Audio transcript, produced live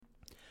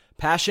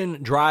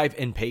Passion, drive,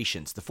 and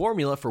patience. The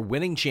formula for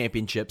winning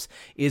championships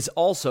is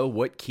also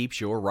what keeps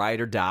your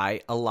ride or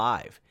die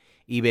alive.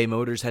 eBay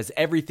Motors has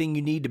everything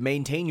you need to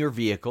maintain your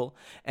vehicle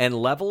and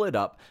level it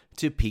up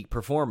to peak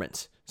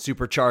performance.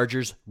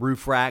 Superchargers,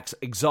 roof racks,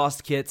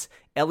 exhaust kits,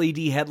 LED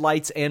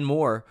headlights, and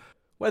more.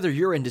 Whether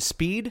you're into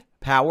speed,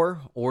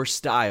 power, or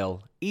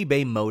style,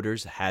 eBay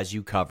Motors has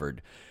you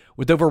covered.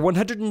 With over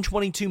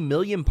 122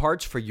 million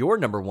parts for your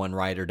number one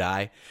ride or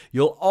die,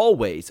 you'll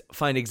always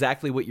find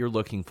exactly what you're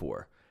looking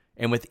for.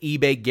 And with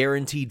eBay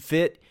Guaranteed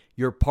Fit,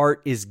 your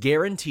part is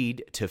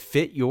guaranteed to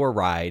fit your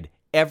ride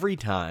every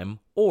time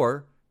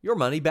or your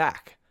money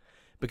back.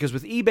 Because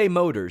with eBay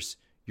Motors,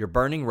 you're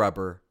burning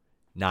rubber,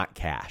 not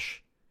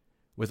cash.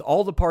 With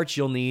all the parts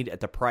you'll need at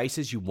the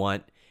prices you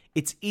want,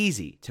 it's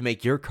easy to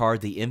make your car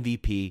the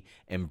MVP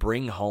and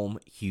bring home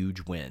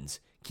huge wins.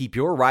 Keep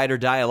your ride or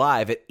die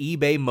alive at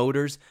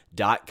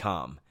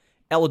ebaymotors.com.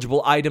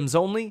 Eligible items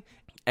only.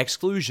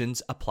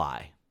 Exclusions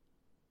apply.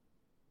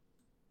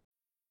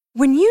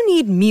 When you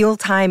need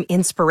mealtime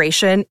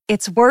inspiration,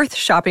 it's worth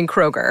shopping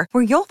Kroger,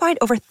 where you'll find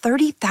over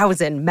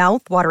 30,000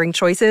 mouth-watering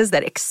choices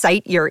that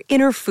excite your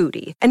inner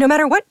foodie. And no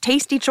matter what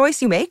tasty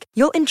choice you make,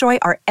 you'll enjoy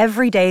our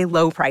everyday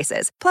low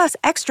prices, plus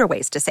extra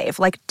ways to save,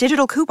 like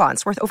digital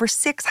coupons worth over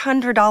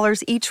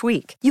 $600 each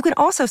week. You can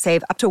also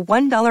save up to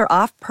 $1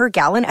 off per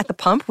gallon at the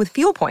pump with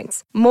fuel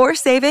points. More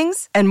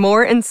savings and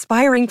more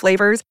inspiring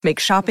flavors make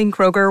shopping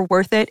Kroger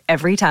worth it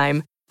every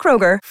time.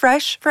 Kroger,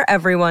 fresh for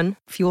everyone.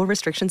 Fuel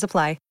restrictions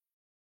apply.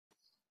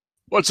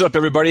 What's up,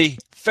 everybody?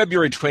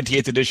 February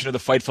 28th edition of the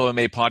Fightful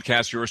MMA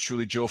podcast. Yours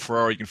truly, Joe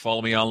Ferraro. You can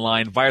follow me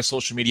online via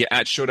social media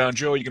at Showdown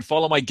Joe. You can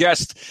follow my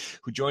guest,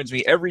 who joins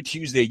me every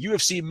Tuesday,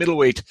 UFC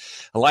middleweight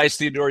Elias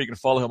Theodorou. You can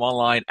follow him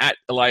online at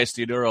Elias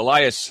Theodorou.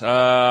 Elias,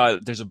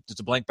 there's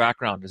a blank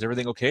background. Is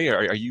everything okay?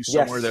 Are you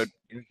somewhere that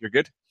you're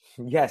good?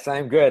 Yes,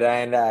 I'm good,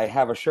 and I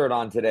have a shirt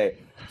on today.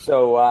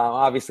 So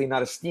obviously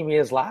not as steamy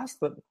as last,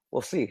 but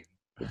we'll see.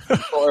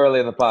 It's still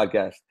early in the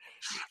podcast.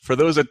 For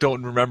those that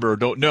don't remember or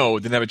don't know,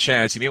 didn't have a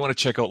chance, you may want to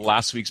check out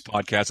last week's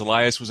podcast.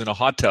 Elias was in a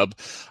hot tub.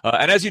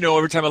 And as you know,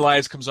 every time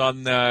Elias comes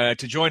on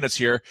to join us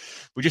here,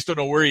 we just don't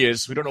know where he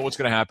is. We don't know what's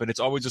going to happen. It's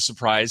always a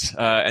surprise.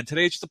 And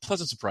today it's just a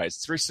pleasant surprise.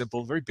 It's very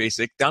simple, very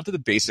basic, down to the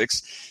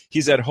basics.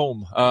 He's at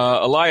home.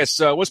 Elias,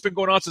 what's been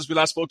going on since we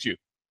last spoke to you?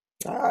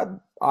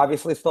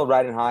 Obviously still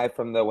riding high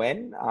from the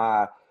win.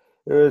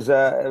 It was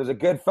a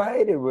good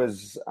fight. It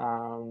was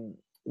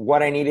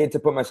what I needed to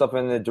put myself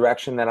in the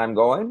direction that I'm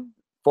going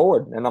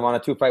forward, and I'm on a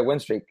 2-fight win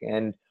streak.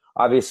 And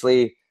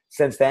obviously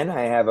since then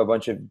I have a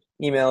bunch of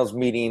emails,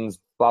 meetings,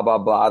 blah blah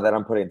blah that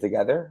I'm putting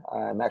together.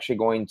 I'm actually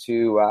going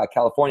to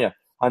California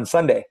on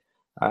Sunday.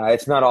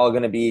 It's not all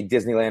going to be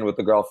Disneyland with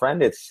the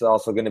girlfriend. It's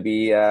also going to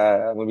be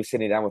I'm going to be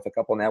sitting down with a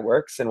couple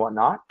networks and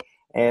whatnot,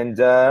 and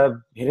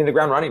hitting the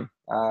ground running.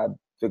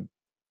 The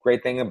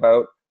great thing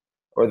about,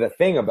 or the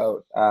thing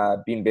about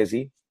being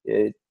busy,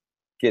 it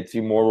gets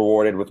you more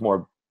rewarded with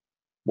more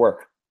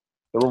work.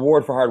 The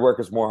reward for hard work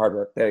is more hard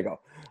work. There you go.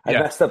 I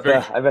messed up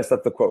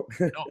the quote.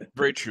 No,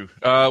 very true.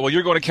 Well,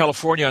 you're going to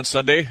California on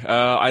Sunday.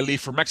 I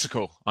leave for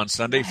Mexico on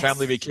Sunday. Nice.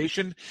 Family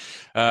vacation.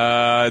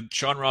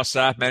 Sean Ross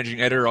Sapp,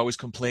 managing editor, always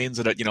complains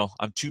that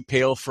I'm too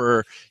pale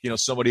for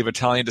somebody of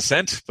Italian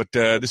descent. But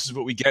this is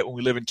what we get when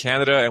we live in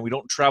Canada and we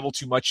don't travel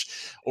too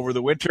much over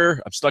the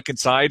winter. I'm stuck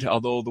inside,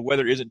 although the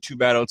weather isn't too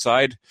bad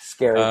outside.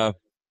 Scary.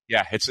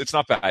 Yeah, it's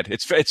not bad.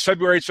 It's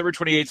February. It's February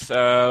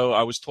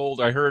 28th.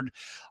 I heard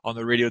on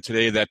the radio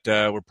today that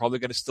we're probably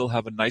going to still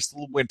have a nice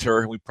little winter,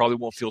 and we probably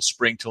won't feel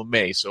spring till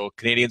May. So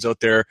Canadians out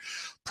there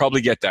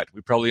probably get that.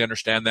 We probably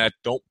understand that.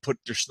 Don't put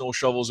your snow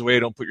shovels away.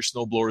 Don't put your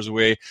snow blowers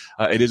away.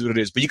 It is what it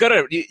is. But you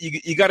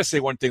gotta say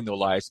one thing though,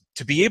 Elias.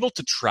 To be able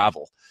to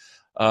travel,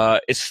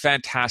 it's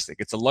fantastic.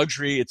 It's a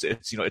luxury.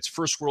 It's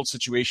first world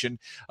situation.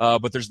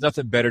 But there's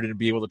nothing better than to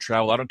be able to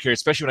travel. I don't care,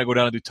 especially when I go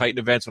down and do Titan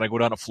events, when I go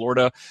down to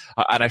Florida,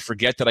 and I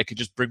forget that I could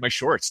just bring my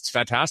shorts. It's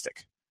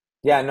fantastic.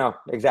 Yeah, no,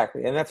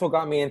 exactly. And that's what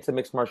got me into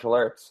mixed martial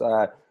arts,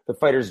 the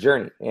fighter's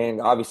journey. And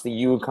obviously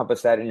you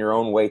encompass that in your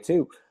own way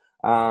too.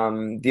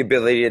 The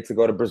ability to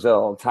go to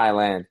Brazil,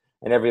 Thailand,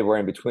 and everywhere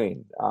in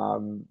between.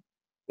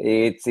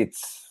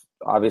 It's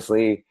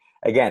obviously,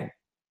 again,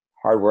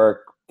 hard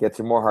work gets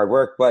you more hard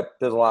work, but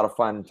there's a lot of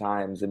fun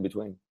times in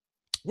between.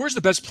 Where's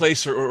the best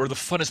place or the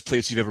funnest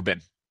place you've ever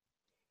been?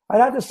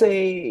 I'd have to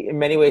say, in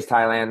many ways,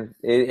 Thailand.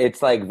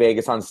 It's like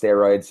Vegas on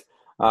steroids.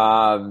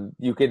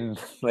 You can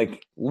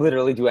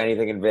literally do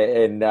anything in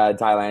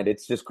Thailand.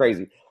 It's just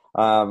crazy.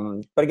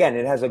 But again,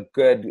 it has a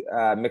good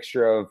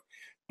mixture of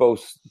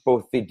both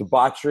the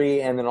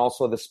debauchery and then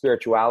also the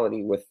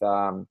spirituality with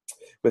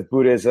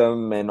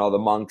Buddhism and all the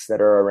monks that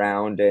are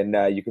around,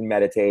 and you can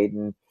meditate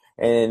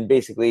and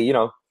basically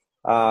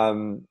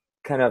kind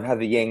of have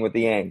the yin with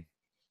the yang.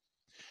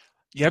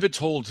 Yeah, I've been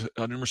told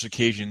on numerous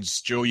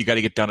occasions, Joe, you got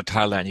to get down to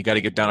Thailand. You got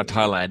to get down to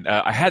Thailand.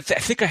 I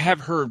think I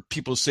have heard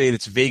people say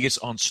it's Vegas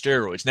on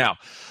steroids. Now,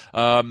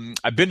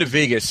 I've been to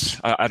Vegas.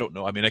 I don't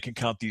know. I mean, I can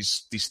count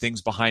these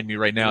things behind me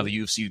right now, the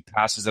UFC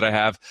passes that I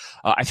have.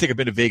 I think I've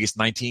been to Vegas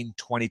 19,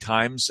 20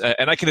 times,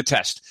 and I can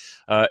attest.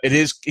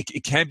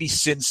 It can be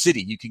Sin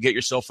City. You can get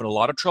yourself in a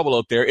lot of trouble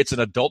out there. It's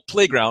an adult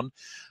playground.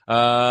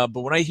 But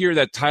when I hear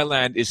that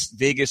Thailand is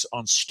Vegas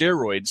on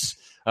steroids,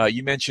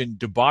 you mentioned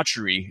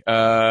debauchery.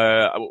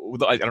 I don't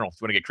know if you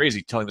want to get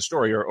crazy telling the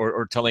story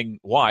or telling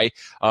why.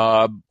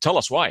 Tell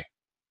us why.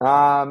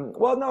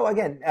 Well, no.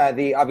 Again,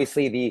 the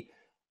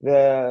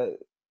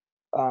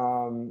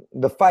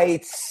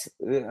fights,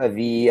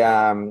 the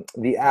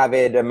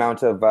avid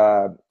amount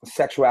of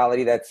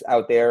sexuality that's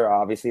out there.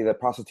 Obviously, the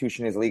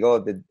prostitution is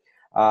legal. The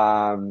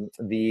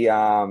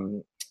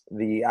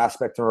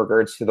aspect in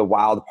regards to the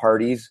wild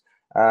parties.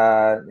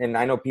 And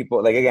I know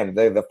people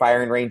the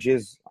firing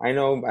ranges. I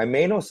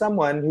may know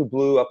someone who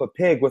blew up a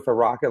pig with a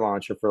rocket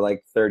launcher for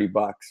like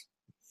 $30.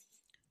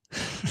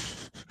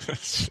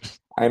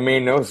 I may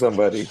know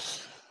somebody.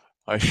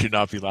 I should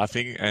not be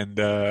laughing. And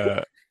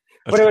but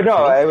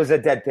it was a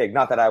dead pig.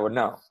 Not that I would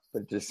know,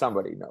 but just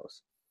somebody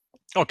knows.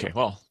 Okay,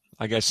 well,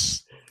 I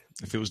guess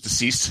if it was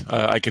deceased,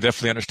 I could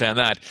definitely understand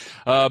that.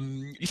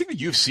 You think the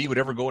UFC would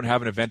ever go and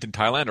have an event in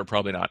Thailand, or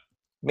probably not?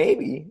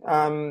 Maybe.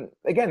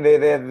 Again,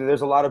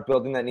 there's a lot of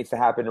building that needs to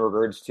happen in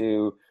regards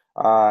to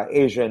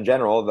Asia in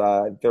general.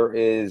 There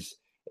is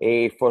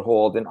a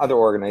foothold in other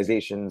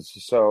organizations,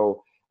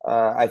 so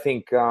I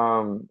think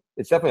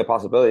it's definitely a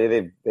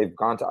possibility. They've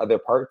gone to other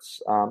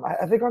parts.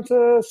 Have they gone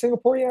to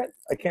Singapore yet?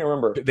 I can't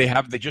remember. They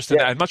have. They just.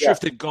 Yeah, I'm not sure if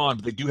they've gone,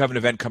 but they do have an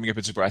event coming up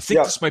in Singapore. I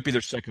think this might be their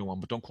second one,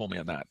 but don't quote me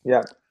on that.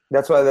 Yeah,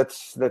 that's why.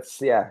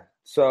 That's yeah.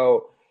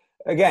 So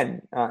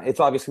again, it's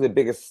obviously the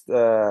biggest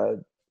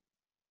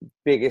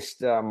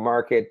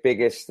market,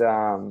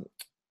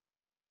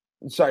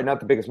 sorry, not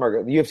the biggest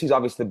market. The UFC is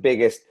obviously the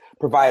biggest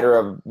provider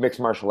of mixed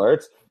martial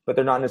arts, but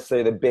they're not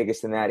necessarily the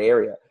biggest in that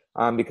area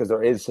because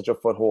there is such a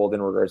foothold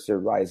in regards to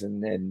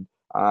Ryzen and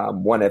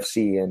ONE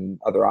FC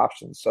and other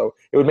options. So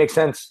it would make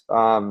sense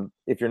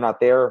if you're not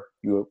there,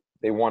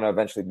 they want to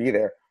eventually be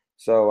there.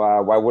 So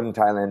why wouldn't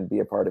Thailand be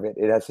a part of it?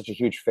 It has such a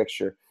huge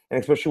fixture, and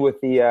especially with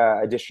the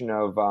addition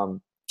of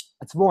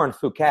it's more in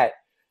Phuket,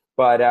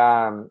 but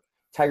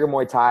Tiger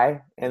Muay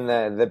Thai and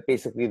the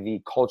basically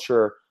the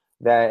culture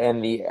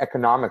and the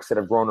economics that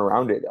have grown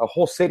around it. A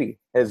whole city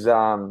has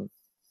kind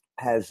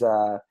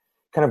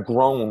of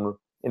grown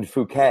in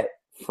Phuket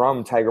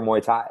from Tiger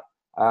Muay Thai,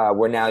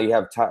 where now you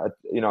have Top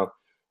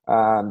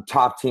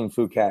Team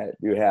Phuket.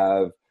 You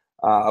have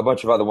a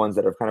bunch of other ones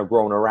that have kind of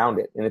grown around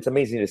it, and it's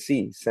amazing to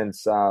see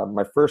since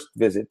my first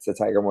visit to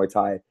Tiger Muay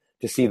Thai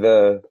to see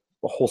the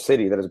whole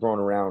city that has grown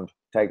around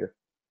Tiger.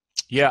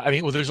 Yeah, I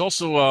mean, well, there's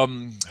also I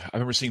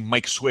remember seeing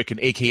Mike Swick in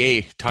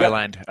AKA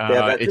Thailand.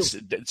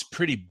 It's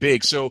pretty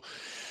big. So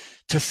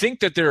to think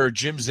that there are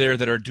gyms there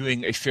that are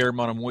doing a fair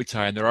amount of Muay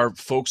Thai, and there are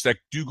folks that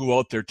do go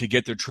out there to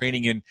get their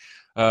training in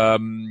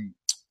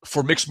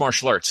for mixed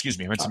martial arts. Excuse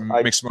me, I meant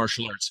mixed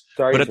martial arts.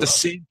 But at the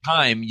same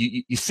time,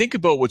 you think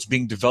about what's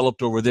being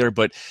developed over there.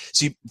 But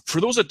see, for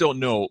those that don't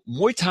know,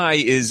 Muay Thai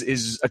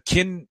is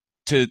akin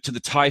to the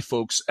Thai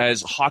folks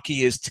as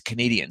hockey is to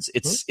Canadians.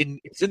 It's in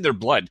their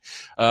blood.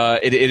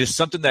 It is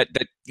something that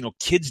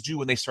kids do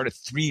when they start at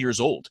 3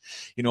 years old.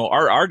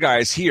 Our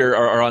guys here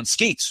are on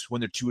skates when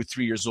they're 2 or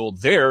 3 years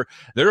old. They're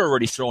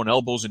already throwing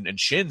elbows and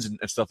shins and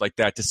stuff like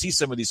that. To see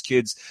some of these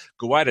kids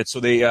go at it, so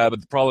they. But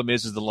the problem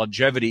is the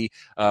longevity.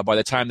 By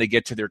the time they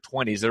get to their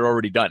 20s, they're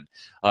already done.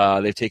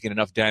 They've taken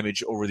enough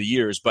damage over the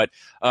years. But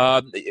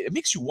it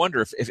makes you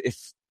wonder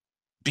if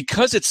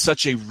because it's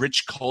such a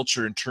rich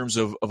culture in terms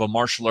of a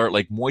martial art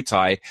like Muay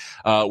Thai,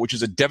 which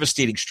is a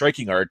devastating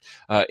striking art,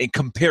 in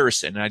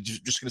comparison, and I'm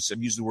just going to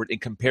use the word in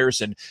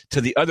comparison to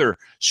the other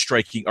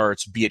striking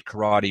arts, be it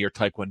karate or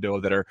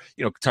taekwondo that are,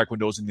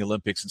 taekwondo's in the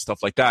Olympics and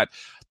stuff like that.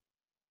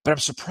 But I'm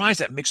surprised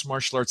that mixed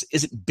martial arts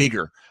isn't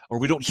bigger, or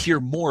we don't hear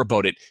more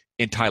about it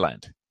in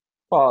Thailand.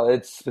 Well,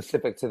 it's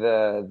specific to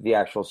the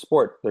actual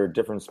sport. They're a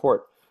different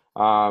sport.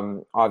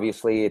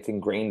 Obviously, it's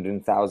ingrained in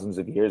thousands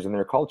of years in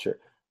their culture.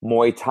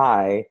 Muay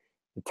Thai,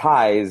 the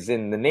Thai is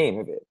in the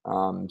name of it.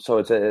 So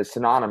it's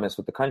synonymous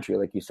with the country,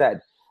 like you said.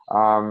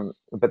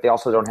 But they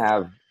also don't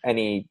have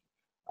any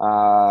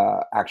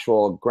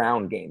actual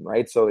ground game,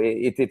 right? So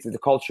it's the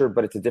culture,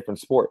 but it's a different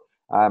sport.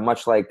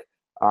 Much like,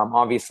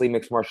 obviously,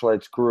 mixed martial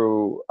arts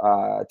grew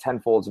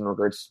tenfold in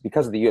regards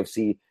because of the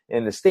UFC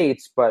in the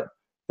States, but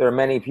there are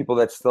many people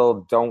that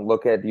still don't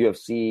look at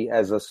UFC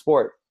as a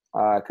sport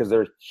because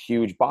they're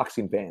huge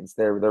boxing fans.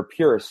 They're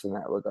purists in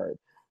that regard.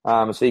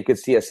 So you could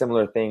see a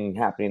similar thing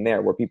happening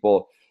there where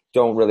people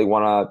don't really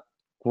want to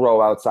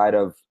grow outside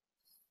of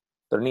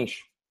their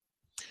niche.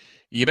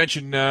 You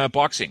mentioned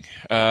boxing.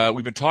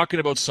 We've been talking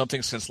about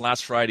something since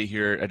last Friday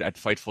here at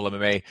Fightful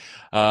MMA,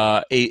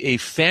 a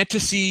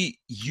fantasy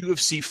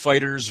UFC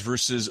fighters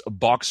versus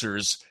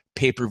boxers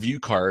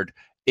pay-per-view card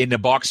in a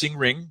boxing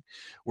ring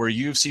where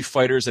UFC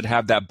fighters that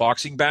have that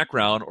boxing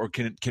background or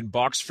can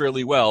box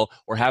fairly well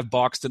or have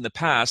boxed in the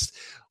past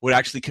would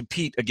actually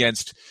compete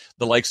against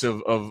the likes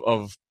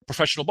of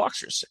professional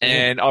boxers.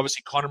 And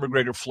obviously Conor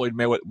McGregor, Floyd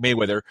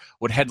Mayweather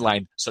would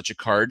headline such a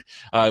card.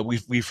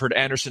 We've heard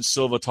Anderson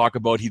Silva talk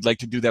about he'd like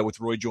to do that with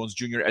Roy Jones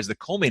Jr. as the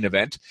co-main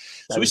event.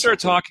 So we started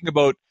talking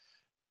about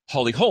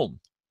Holly Holm,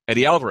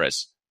 Eddie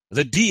Alvarez,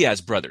 the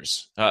Diaz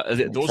brothers.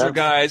 Those are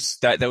guys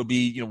that would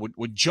be,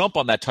 would jump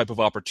on that type of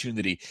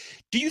opportunity.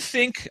 Do you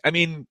think,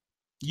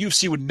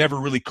 UFC would never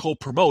really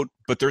co-promote,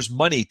 but there's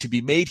money to be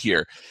made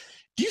here.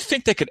 Do you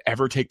think that could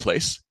ever take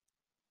place?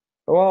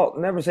 Well,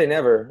 never say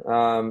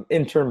never.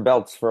 Interim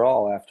belts for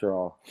all, after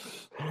all.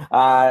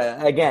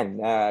 Again,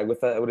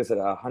 with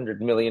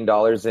 $100 million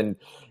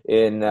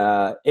in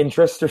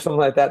interest or something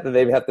like that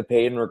they have to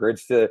pay in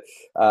regards to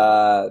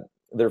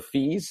their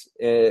fees.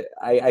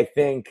 I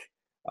think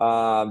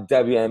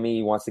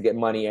WME wants to get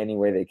money any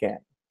way they can.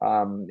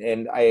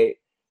 And we're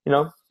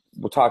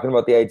talking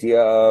about the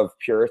idea of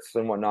purists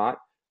and whatnot.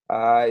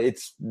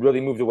 It's really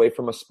moved away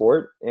from a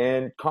sport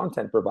and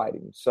content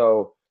providing.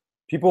 So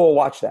people will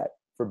watch that.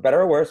 For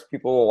better or worse,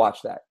 people will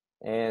watch that.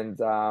 And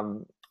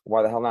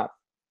why the hell not?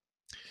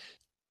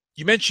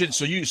 You mentioned,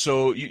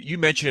 you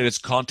mentioned it as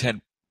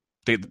content.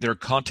 They're a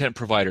content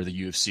provider, the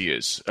UFC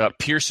is.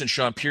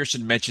 Sean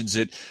Pearson mentions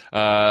it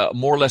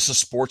more or less a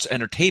sports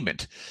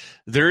entertainment.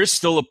 There is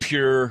still a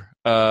pure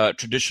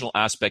traditional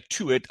aspect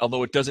to it,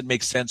 although it doesn't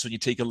make sense when you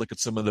take a look at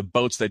some of the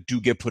bouts that do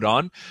get put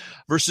on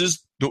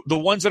versus the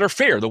ones that are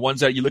fair, the ones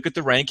that you look at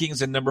the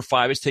rankings and number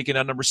 5 is taking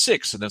on number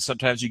 6. And then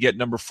sometimes you get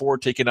number 4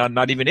 taken on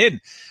not even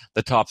in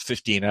the top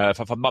 15.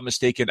 If I'm not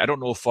mistaken, I don't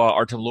know if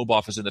Artem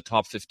Lobov is in the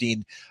top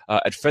 15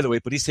 at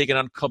featherweight, but he's taken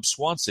on Cub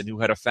Swanson, who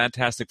had a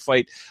fantastic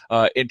fight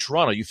in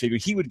Toronto. You figure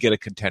he would get a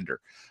contender.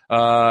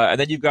 And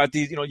then you've got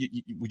these,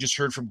 we just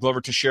heard from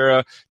Glover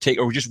Teixeira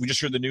we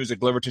just heard the news that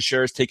Glover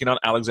Teixeira is taking on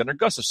Alexander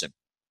Gustafsson,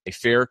 a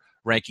fair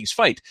rankings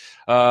fight.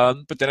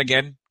 But then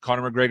again,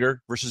 Conor McGregor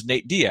versus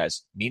Nate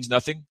Diaz means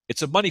nothing.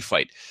 It's a money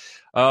fight.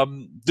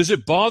 Does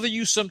it bother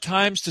you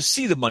sometimes to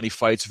see the money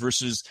fights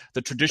versus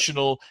the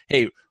traditional,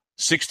 hey,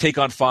 6 take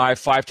on 5,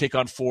 5 take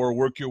on 4,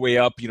 work your way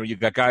up. You've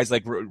got guys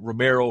like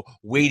Romero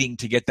waiting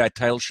to get that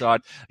title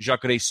shot.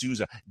 Jacare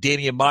Souza,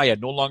 Damian Maia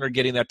no longer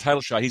getting that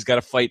title shot. He's got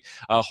to fight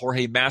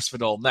Jorge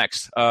Masvidal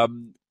next.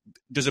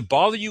 Does it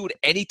bother you at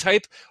any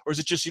type, or is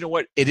it just,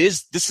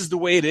 this is the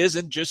way it is,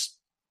 and just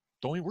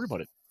don't even worry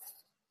about it?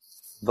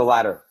 The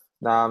latter.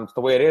 It's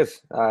the way it is.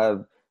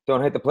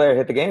 Don't hit the player,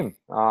 hit the game.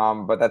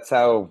 But that's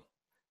how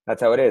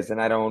it is,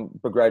 and I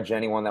don't begrudge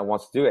anyone that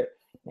wants to do it.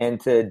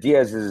 And to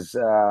Diaz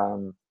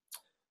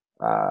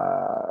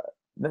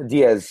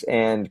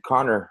and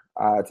Conor,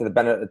 what am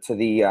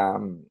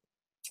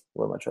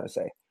I trying to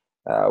say?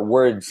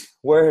 Words.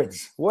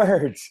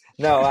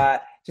 No,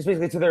 just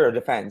basically to their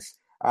defense.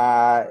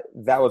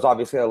 That was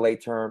obviously a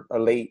late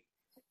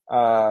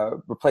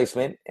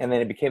replacement, and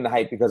then it became the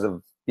hype because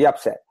of the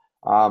upset.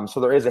 So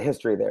there is a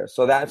history there.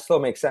 So that still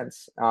makes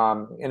sense.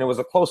 And it was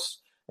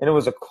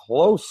a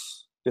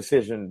close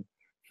decision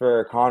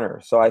for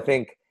Conor. So I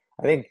think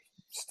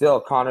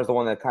still Conor's the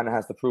one that kind of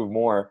has to prove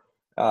more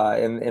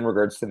in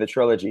regards to the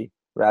trilogy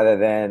rather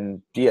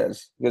than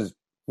Diaz, because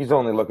he's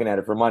only looking at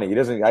it for money.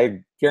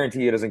 I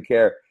guarantee he doesn't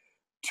care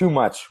too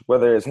much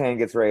whether his hand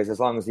gets raised as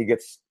long as he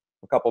gets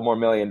a couple more $1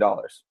 million.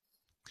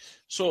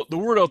 So the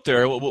word out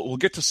there, we'll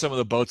get to some of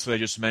the bouts that I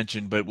just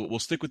mentioned, but we'll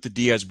stick with the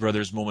Diaz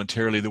brothers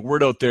momentarily. The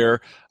word out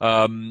there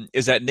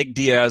is that Nick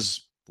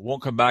Diaz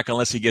won't come back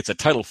unless he gets a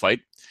title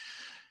fight.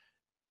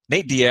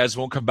 Nate Diaz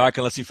won't come back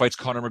unless he fights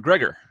Conor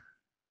McGregor.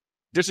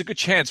 There's a good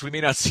chance we may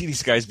not see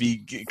these guys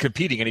be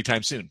competing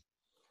anytime soon.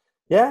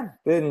 Yeah,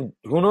 then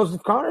who knows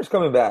if Conor's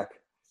coming back?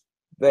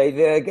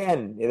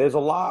 Again, there's a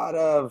lot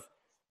of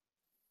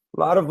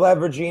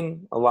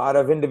leveraging, a lot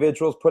of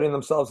individuals putting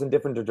themselves in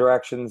different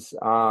directions.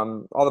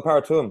 All the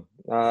power to them.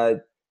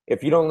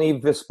 If you don't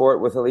leave this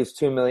sport with at least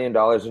 $2 million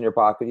in your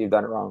pocket, you've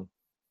done it wrong.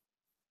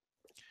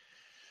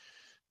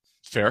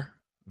 Fair.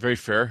 Very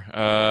fair.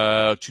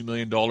 $2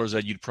 million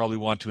that you'd probably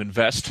want to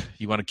invest.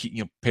 You want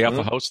to pay off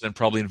the house and then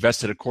probably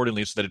invest it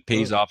accordingly so that it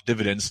pays off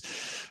dividends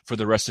for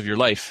the rest of your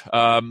life.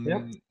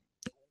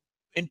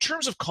 In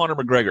terms of Conor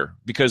McGregor,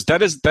 because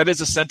that is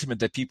a sentiment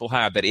that people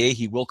have, that A,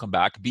 he will come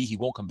back, B, he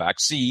won't come back,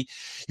 C,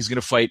 he's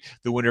going to fight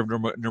the winner of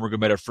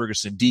Nurmagomedov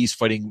Ferguson, D, he's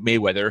fighting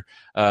Mayweather,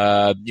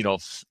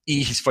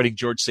 E, he's fighting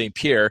George St.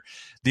 Pierre.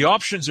 The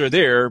options are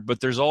there, but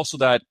there's also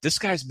that this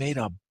guy's made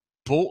a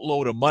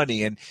boatload of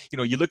money, and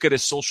you look at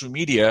his social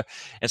media,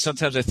 and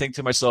sometimes I think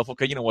to myself,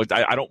 okay, you know what,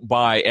 I don't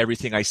buy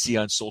everything I see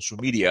on social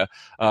media,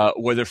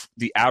 whether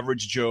the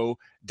average Joe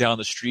down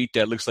the street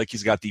that looks like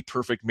he's got the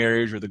perfect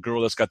marriage or the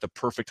girl that's got the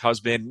perfect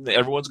husband.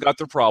 Everyone's got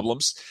their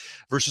problems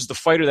versus the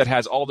fighter that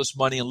has all this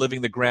money and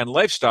living the grand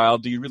lifestyle.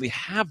 Do you really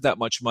have that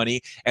much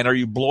money, and are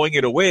you blowing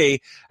it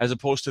away as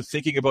opposed to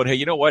thinking about, hey,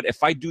 you know what,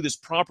 if I do this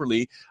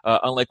properly,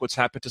 unlike what's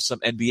happened to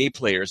some NBA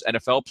players,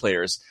 NFL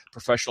players,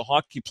 professional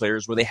hockey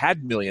players where they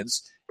had millions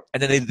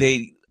and then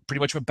they pretty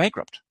much went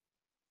bankrupt.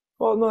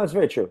 Well, no, that's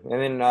very true. And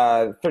then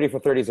 30 for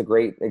 30 is a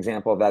great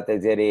example of that. They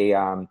did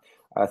a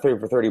 30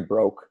 for 30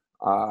 broke.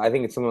 I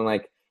think it's something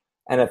like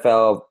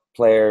NFL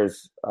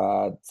players,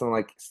 something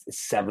like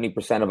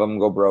 70% of them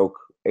go broke,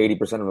 80%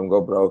 of them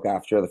go broke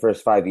after the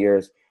first 5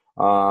 years.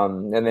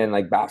 And then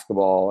like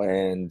basketball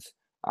and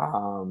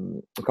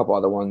a couple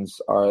other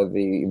ones are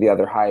the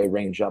other high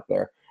range up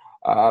there.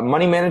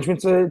 Money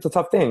management's it's a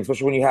tough thing,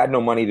 especially when you had no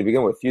money to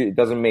begin with. It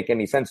doesn't make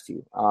any sense to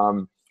you.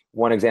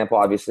 One example,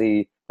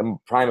 obviously, the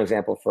prime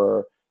example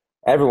for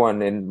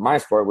everyone in my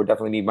sport would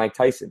definitely be Mike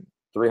Tyson.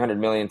 300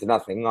 million to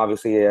nothing.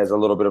 Obviously, he has a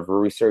little bit of a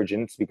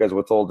resurgence because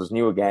what's old is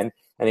new again,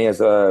 and he has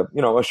a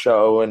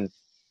show and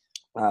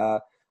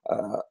a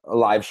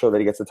live show that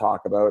he gets to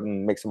talk about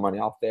and make some money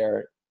off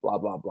there. Blah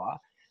blah blah.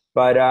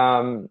 But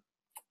at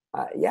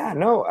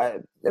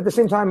the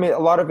same time, a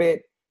lot of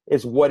it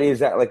is what is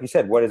that, like you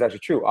said, what is actually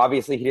true.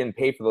 Obviously, he didn't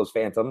pay for those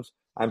Phantoms.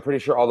 I'm pretty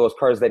sure all those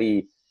cars that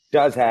he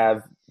does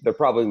have, they're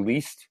probably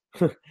leased.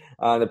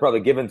 They're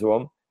probably given to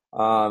him.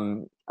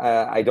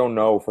 I don't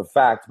know for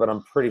fact, but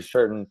I'm pretty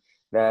certain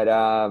that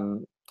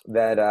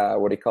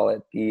what do you call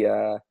it?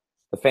 The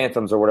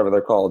Phantoms or whatever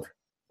they're called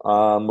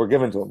were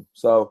given to him.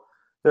 So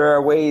there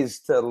are ways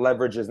to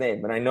leverage his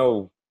name, and I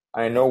know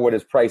what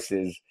his price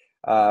is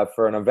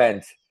for an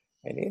event,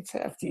 and it's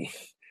hefty.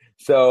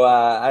 So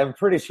I'm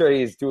pretty sure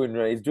he's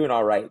doing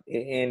all right.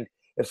 And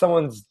if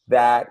someone's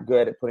that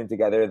good at putting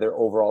together their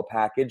overall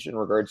package in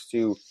regards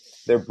to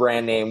their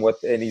brand name,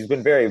 and he's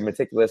been very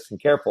meticulous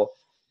and careful,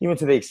 even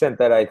to the extent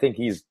that I think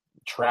he's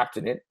trapped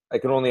in it. I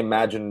can only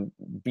imagine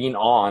being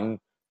on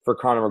for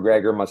Conor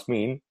McGregor must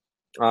mean.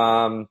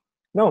 No,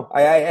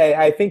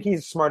 I think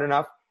he's smart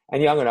enough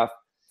and young enough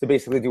to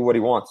basically do what he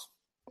wants.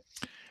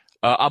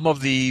 I'm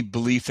of the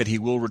belief that he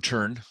will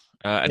return,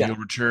 he'll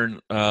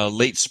return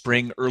late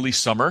spring, early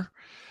summer.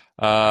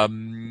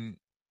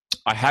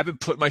 I haven't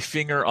put my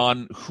finger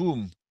on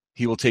whom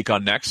he will take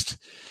on next.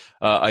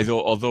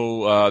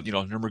 Although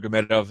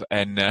Nurmagomedov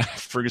and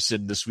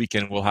Ferguson this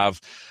weekend will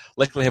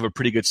likely have a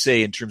pretty good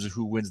say in terms of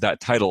who wins that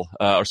title,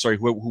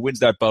 who wins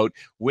that bout,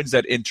 wins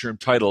that interim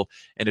title,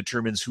 and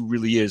determines who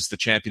really is the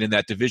champion in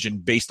that division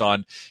based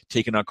on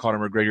taking on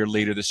Conor McGregor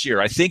later this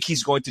year. I think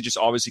he's going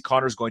to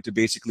Conor's going to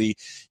basically,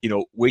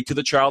 wait till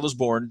the child is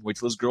born, wait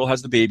till his girl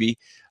has the baby,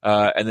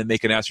 and then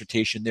make an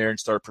assertion there and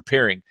start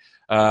preparing.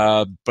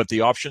 But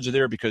the options are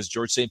there because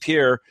George St.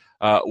 Pierre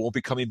won't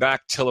be coming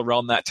back till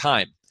around that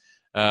time.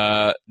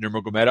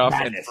 Nurmagomedov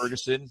and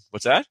Ferguson.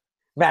 What's that?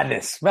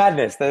 Madness.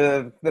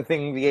 The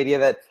idea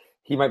that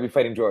he might be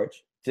fighting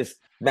George. Just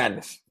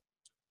madness.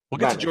 We'll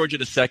get to George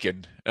in a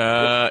second.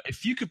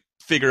 If you could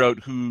figure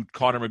out who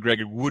Conor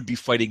McGregor would be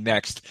fighting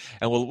next,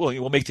 and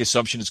we'll make the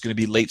assumption it's going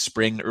to be late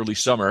spring, early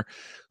summer,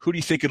 who do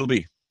you think it'll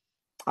be?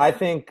 I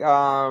think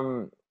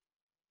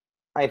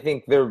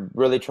they're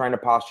really trying to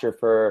posture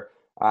for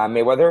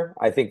Mayweather.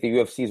 I think the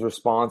UFC's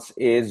response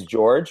is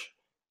George.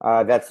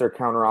 That's their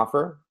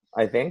counteroffer,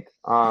 I think.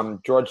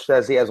 George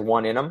says he has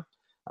one in him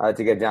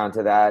to get down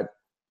to that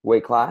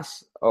weight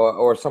class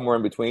or somewhere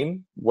in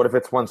between. What if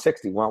it's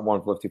 160,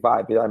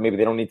 155? Maybe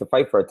they don't need to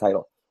fight for a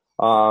title,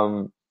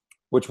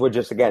 which would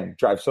just, again,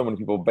 drive so many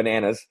people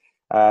bananas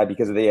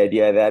because of the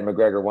idea that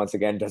McGregor, once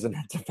again, doesn't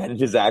defend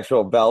his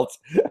actual belt.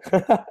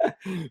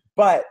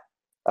 But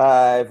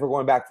if we're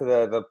going back to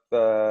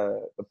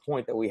the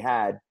point that we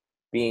had,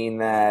 being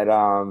that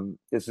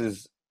this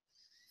is,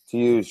 to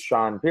use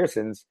Sean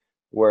Pearson's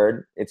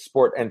word, it's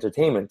sport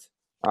entertainment.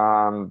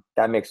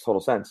 That makes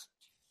total sense.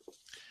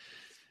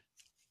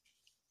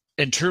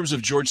 In terms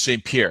of George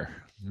St.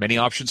 Pierre, many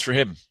options for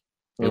him.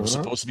 It was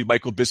supposed to be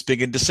Michael Bisping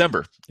in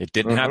December. It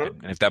didn't happen.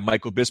 And if that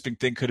Michael Bisping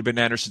thing could have been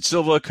Anderson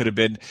Silva, could have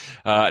been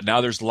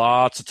now there's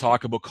lots of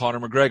talk about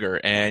Conor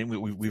McGregor. And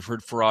we've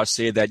heard Faraz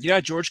say that,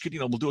 George could,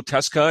 we'll do a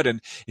test cut.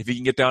 And if he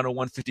can get down to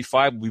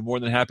 155, we'll be more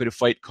than happy to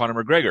fight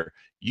Conor McGregor.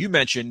 You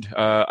mentioned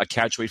a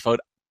catchweight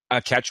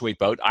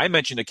bout. I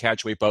mentioned a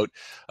catchweight bout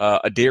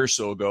a day or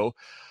so ago.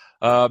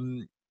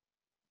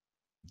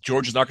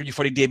 George is not going to be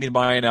fighting Damian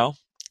Maia now.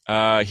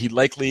 He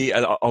likely,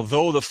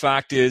 although the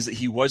fact is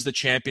he was the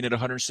champion at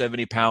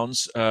 170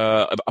 pounds,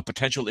 a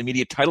potential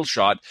immediate title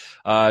shot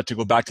to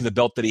go back to the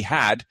belt that he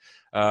had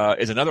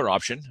is another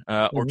option,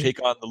 or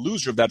take on the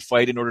loser of that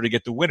fight in order to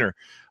get the winner,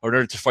 or in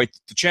order to fight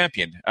the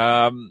champion.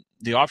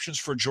 The options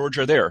for George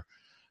are there.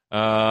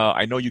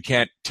 I know you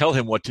can't tell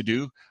him what to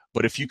do,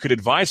 but if you could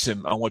advise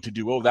him on what to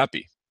do, what would that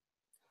be?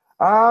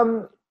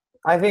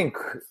 I think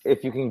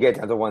if you can get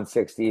to the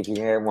 160, if you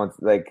can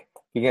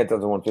get to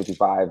the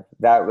 155,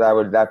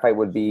 that fight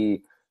would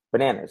be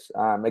bananas.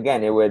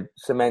 Again, it would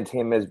cement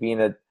him as being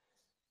it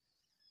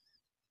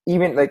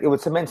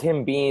would cement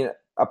him being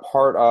a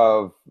part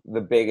of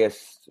the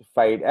biggest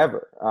fight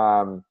ever.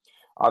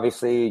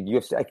 Obviously,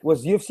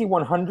 was UFC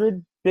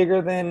 100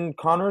 bigger than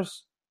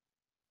Conor's?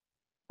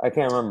 I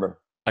can't remember.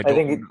 I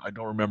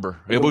don't remember.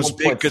 It was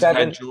big because it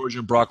had George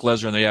and Brock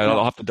Lesnar. And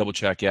I'll have to double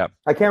check. Yeah,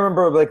 I can't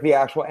remember the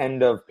actual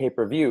end of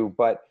pay-per-view,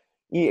 but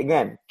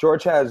again,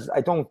 George has. I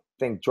don't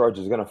think George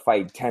is going to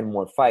fight 10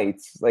 more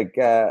fights.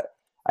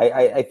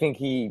 I think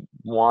he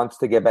wants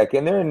to get back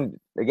in there, and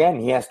again,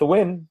 he has to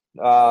win.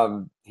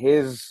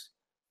 His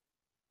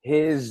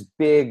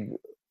big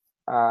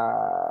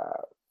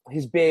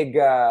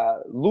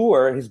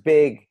lure, his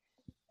big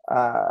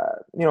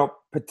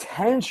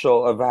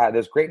potential of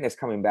this greatness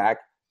coming back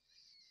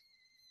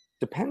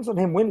depends on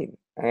him winning.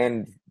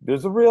 And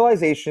there's a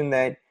realization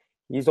that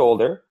he's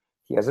older.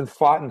 He hasn't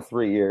fought in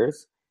 3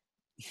 years.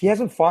 He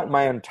hasn't fought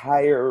my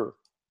entire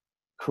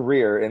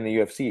career in the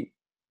UFC.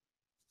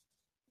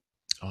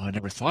 Oh, I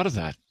never thought of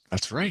that.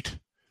 That's right.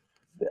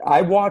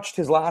 I watched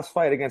his last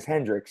fight against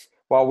Hendricks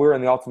while we were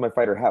in the Ultimate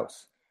Fighter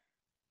house.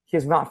 He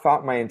has not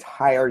fought my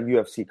entire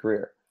UFC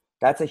career.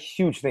 That's a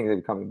huge thing to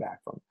be coming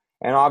back from.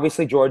 And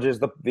obviously, George is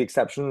the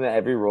exception to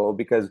every rule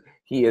because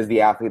he is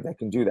the athlete that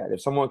can do that.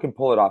 If someone can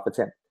pull it off, it's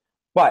him.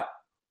 But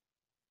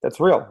that's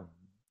real.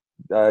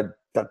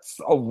 That's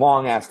a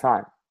long-ass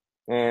time.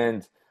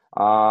 And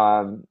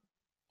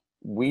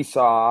we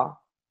saw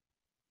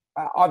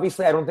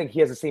obviously, I don't think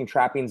he has the same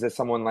trappings as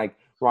someone like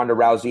Ronda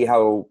Rousey,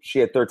 how she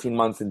had 13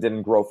 months and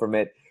didn't grow from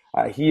it.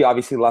 He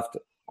obviously left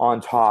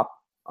on top.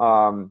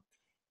 And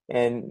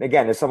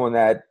again, as someone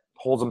that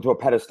holds him to a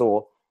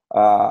pedestal,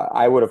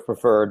 I would have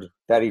preferred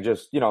that he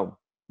just,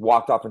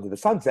 walked off into the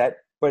sunset.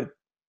 But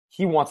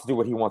he wants to do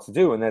what he wants to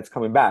do, and that's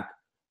coming back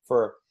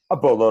for a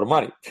boatload of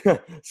money.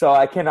 So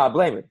I cannot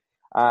blame him.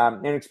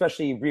 And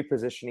especially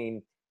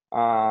repositioning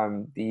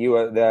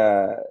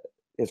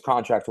his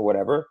contract or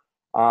whatever.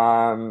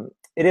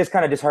 It is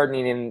kind of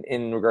disheartening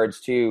in regards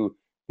to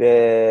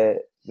the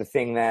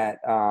thing that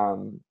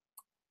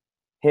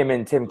him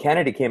and Tim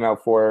Kennedy came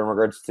out for in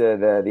regards to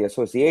the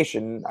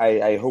association.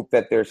 I hope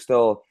that they're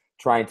still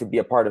trying to be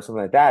a part of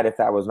something like that. If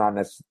that was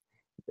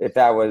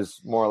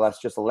more or less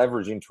just a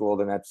leveraging tool,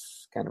 then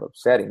that's kind of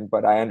upsetting.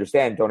 But I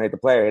understand, don't hate the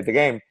player, hate the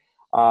game.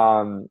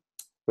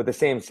 With the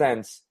same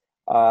sense,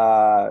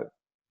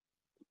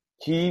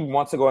 he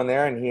wants to go in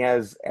there and he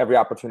has every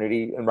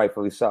opportunity, and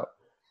rightfully so.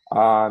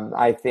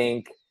 I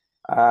think,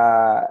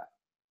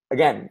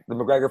 again, the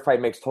McGregor fight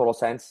makes total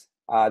sense.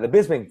 The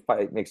Bisping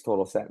fight makes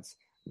total sense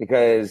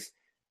because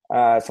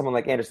someone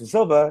like Anderson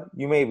Silva,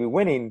 you may be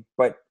winning,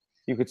 but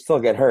you could still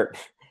get hurt.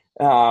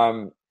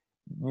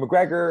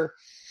 McGregor,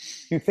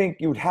 you think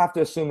you would have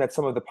to assume that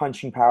some of the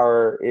punching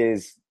power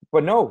is,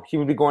 but no, he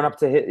would be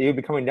he would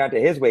be coming down to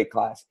his weight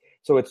class.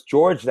 So it's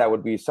George that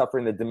would be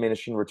suffering the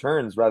diminishing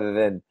returns rather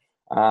than,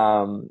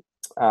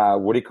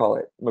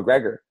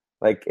 McGregor.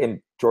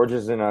 And George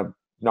isn't a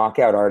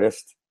knockout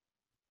artist.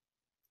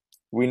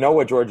 We know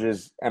what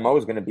George's MO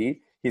is going to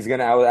be. He's going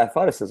to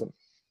out-athleticism.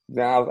 He's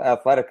going to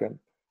out-athletic him.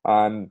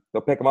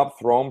 They'll pick him up,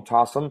 throw him,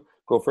 toss him,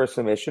 go for a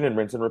submission, and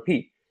rinse and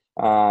repeat.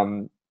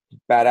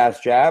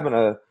 Badass jab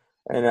and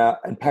an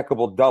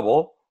impeccable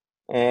double,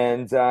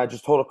 and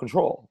just total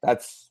control.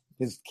 That's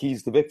his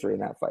keys to victory in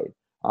that fight.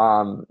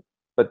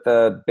 But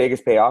the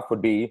biggest payoff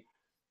would be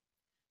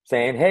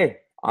saying, hey,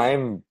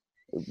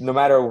 no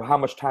matter how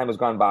much time has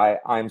gone by,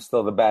 I'm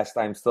still the best.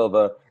 I'm still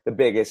the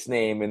biggest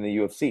name in the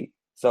UFC.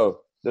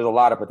 So there's a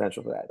lot of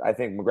potential for that. I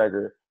think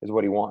McGregor is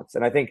what he wants.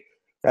 And I think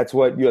that's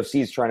what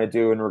UFC is trying to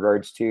do in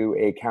regards to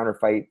a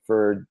counterfight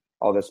for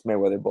all this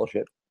Mayweather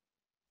bullshit.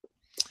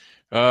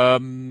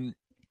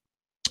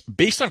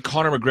 Based on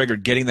Conor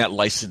McGregor getting that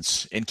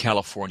license in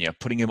California,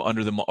 putting him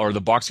under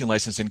the boxing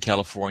license in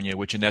California,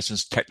 which in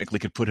essence technically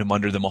could put him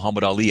under the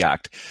Muhammad Ali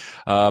Act,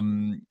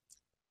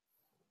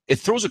 it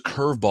throws a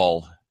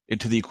curveball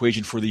into the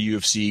equation for the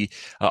UFC.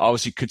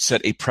 Obviously could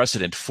set a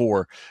precedent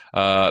for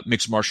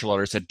mixed martial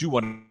artists that do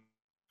want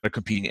to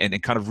compete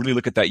and kind of really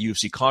look at that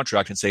UFC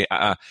contract and say,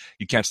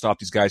 you can't stop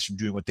these guys from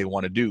doing what they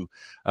want to do.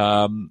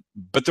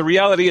 But the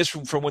reality is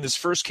from when this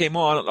first came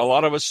on, a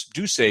lot of us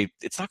do say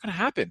it's not going to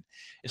happen.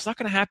 It's not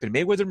going to happen.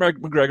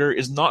 Mayweather-McGregor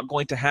is not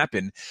going to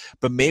happen.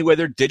 But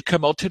Mayweather did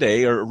come out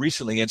today or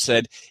recently and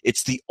said,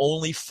 it's the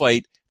only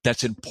fight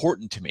that's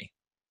important to me.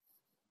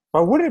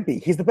 Why would it be?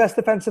 He's the best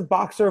defensive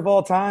boxer of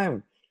all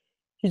time.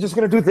 He's just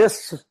going to do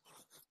this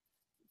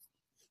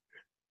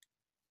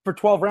for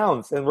 12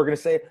 rounds. And we're going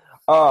to say,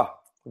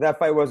 that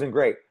fight wasn't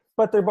great.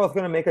 But they're both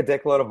going to make a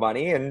dickload of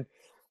money, and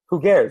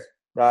who cares?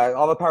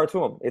 All the power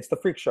to him. It's the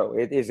freak show.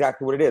 It is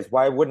exactly what it is.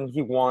 Why wouldn't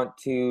he want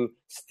to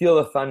steal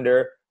the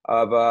thunder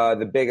of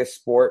the biggest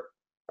sport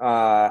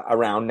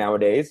around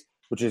nowadays,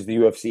 which is the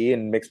UFC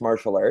and mixed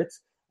martial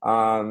arts?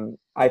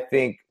 I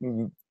think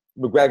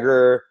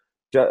Mayweather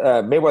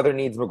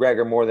needs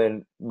McGregor more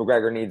than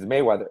McGregor needs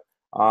Mayweather.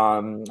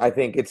 I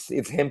think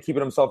it's him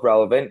keeping himself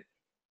relevant.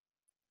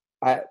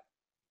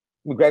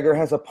 McGregor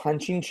has a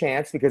punching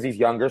chance because he's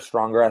younger,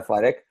 stronger,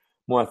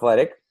 more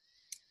athletic.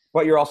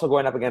 But you're also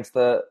going up against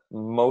the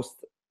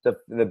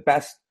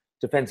best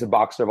defensive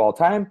boxer of all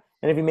time.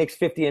 And if he makes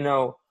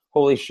 50-0,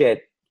 holy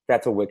shit,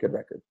 that's a wicked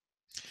record.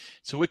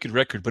 It's a wicked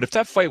record. But if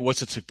that fight was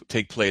to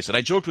take place, and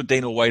I joked with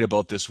Dana White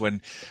about this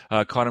when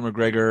Conor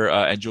McGregor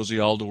and Jose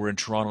Aldo were in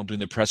Toronto doing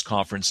the press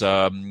conference,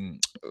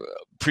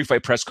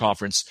 pre-fight press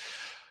conference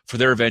for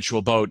their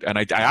eventual bout. And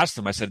I asked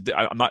them, I said,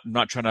 I'm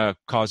not trying to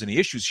cause any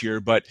issues here,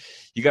 but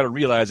you got to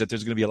realize that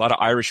there's going to be a lot of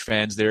Irish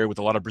fans there with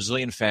a lot of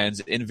Brazilian fans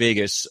in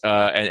Vegas.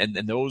 And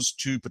those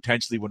two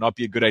potentially would not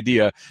be a good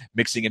idea,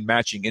 mixing and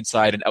matching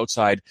inside and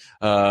outside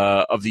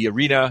of the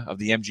arena, of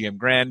the MGM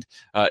Grand,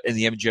 in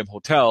the MGM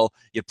Hotel.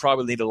 You'd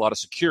probably need a lot of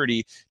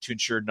security to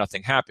ensure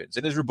nothing happens.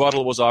 And his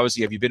rebuttal was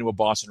obviously, have you been to a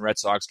Boston Red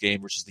Sox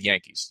game versus the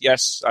Yankees?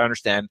 Yes, I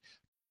understand.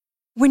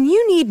 When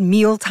you need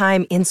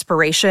mealtime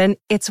inspiration,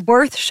 it's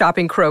worth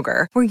shopping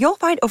Kroger, where you'll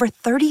find over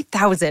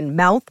 30,000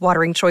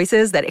 mouth-watering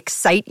choices that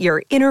excite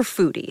your inner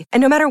foodie. And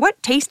no matter what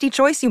tasty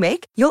choice you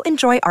make, you'll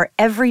enjoy our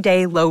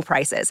everyday low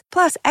prices,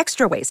 plus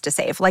extra ways to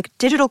save, like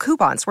digital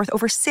coupons worth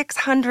over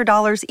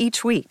 $600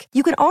 each week.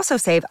 You can also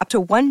save up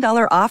to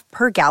 $1 off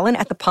per gallon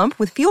at the pump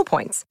with fuel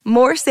points.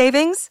 More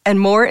savings and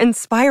more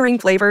inspiring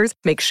flavors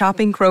make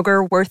shopping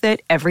Kroger worth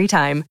it every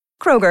time.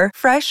 Kroger,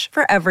 fresh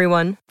for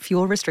everyone.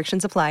 Fuel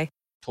restrictions apply.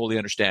 Totally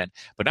understand.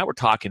 But now we're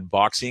talking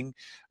boxing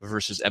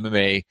versus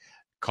MMA,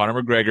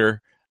 Conor McGregor,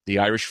 the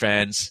Irish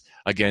fans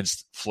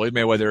against Floyd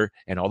Mayweather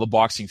and all the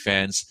boxing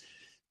fans.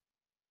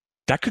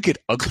 That could get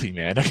ugly,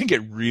 man. That can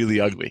get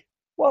really ugly.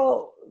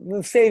 Well,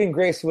 the saving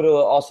grace would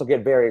also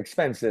get very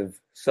expensive.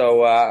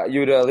 So you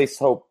would at least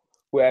hope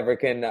whoever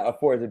can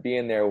afford to be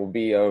in there will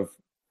be of,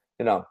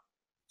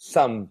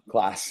 some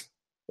class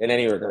in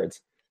any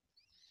regards.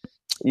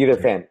 Either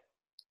fan.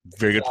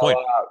 Very good point.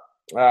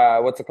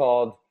 What's it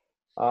called?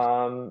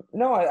 I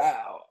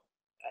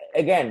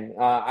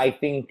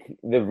think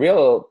the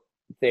real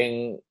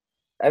thing,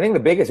 I think the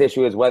biggest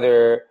issue is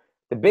the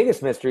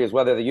biggest mystery is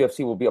whether the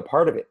UFC will be a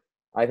part of it.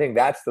 I think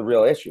that's the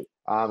real issue.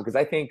 Because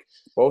I think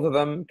both of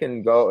them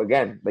can go,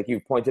 again, like you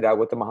pointed out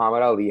with the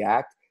Muhammad Ali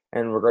Act,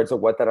 in regards to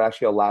what that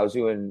actually allows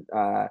you and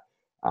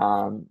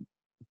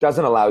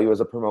doesn't allow you as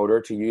a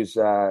promoter to use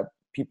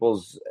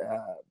people's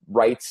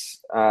rights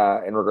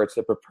in regards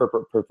to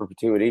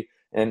perpetuity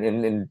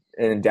and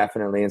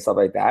indefinitely and stuff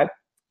like that.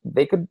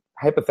 They could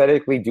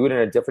hypothetically do it in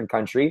a different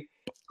country,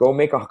 go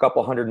make a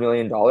couple $100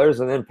 million,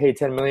 and then pay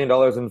 $10 million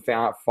in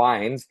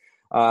fines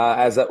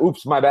as a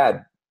oops, my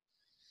bad.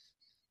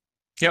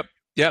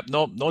 Yep.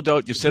 No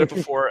doubt. You've said it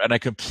before, and I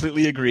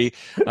completely agree.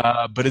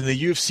 But in the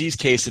UFC's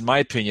case, in my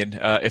opinion,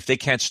 if they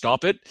can't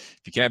stop it, if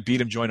you can't beat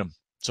them, join them.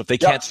 So if they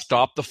can't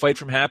stop the fight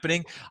from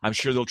happening, I'm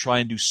sure they'll try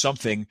and do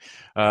something.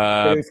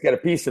 At least get a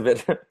piece of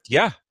it.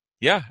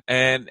 Yeah,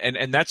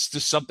 and that's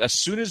just something. As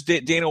soon as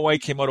Dana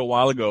White came out a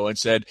while ago and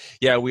said,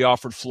 "Yeah, we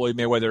offered Floyd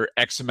Mayweather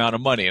X amount of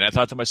money," and I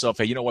thought to myself,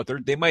 "Hey, you know what?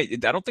 They might."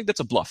 I don't think that's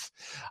a bluff.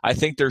 I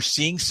think they're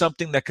seeing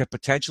something that could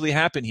potentially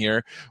happen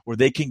here, where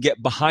they can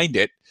get behind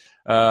it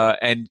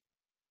and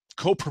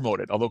co-promote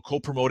it. Although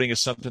co-promoting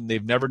is something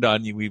they've never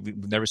done.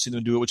 We've never seen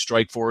them do it with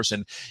Strikeforce,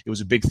 and it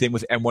was a big thing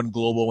with M1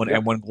 Global when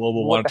M1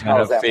 Global wanted to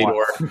have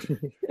Fedor. You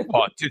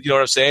know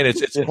what I'm saying?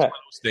 It's one of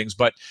those things,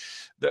 but.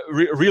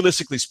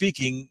 Realistically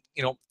speaking,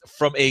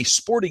 from a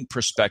sporting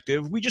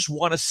perspective, we just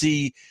want to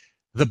see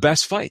the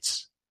best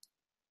fights.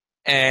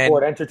 And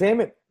sport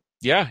entertainment.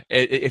 Yeah.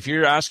 If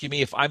you're asking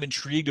me if I'm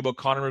intrigued about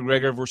Conor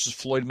McGregor versus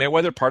Floyd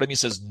Mayweather, part of me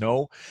says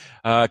no,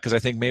 because I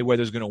think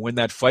Mayweather's going to win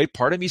that fight.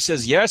 Part of me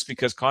says yes,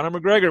 because Conor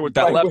McGregor with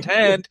that left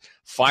hand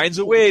finds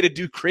a way to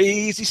do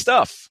crazy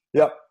stuff.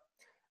 Yep.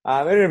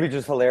 It would be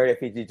just hilarious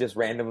if he just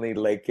randomly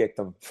leg kicked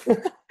him.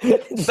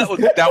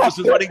 that was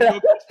the running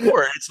joke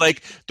before. It's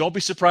like, don't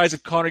be surprised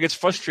if Conor gets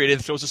frustrated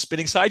and throws a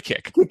spinning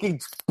sidekick. Kicking,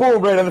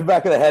 boom, right on the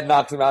back of the head,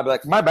 knocks him out. Be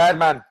like, my bad,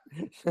 man.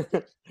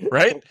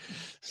 Right?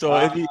 So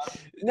I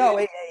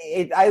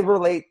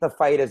relate the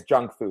fight as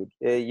junk food.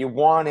 You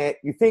want it.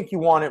 You think you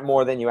want it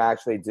more than you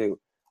actually do.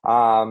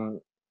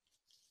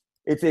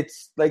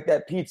 It's like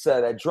that pizza,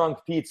 that drunk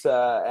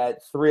pizza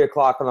at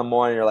 3:00 in the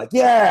morning. You're like,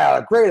 yeah,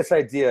 greatest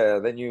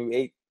idea. Then you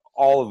ate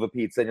all of the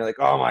pizza and you're like,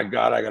 oh my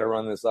God, I got to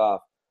run this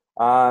off.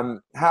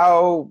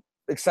 How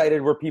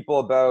excited were people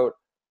about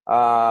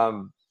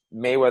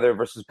Mayweather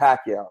versus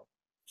Pacquiao?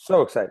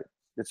 So excited.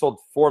 It sold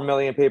 4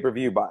 million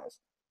pay-per-view buys.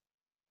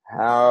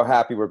 How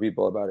happy were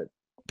people about it?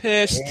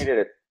 Pissed. Hated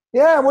it.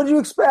 Yeah, what did you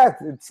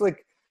expect? It's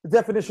like the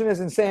definition is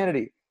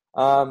insanity.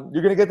 You're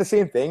going to get the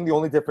same thing. The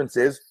only difference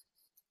is,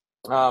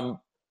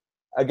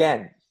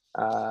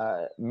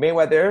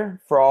 Mayweather,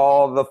 for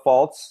all the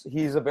faults,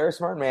 he's a very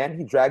smart man.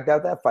 He dragged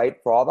out that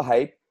fight for all the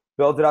hype,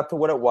 built it up to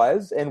what it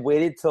was, and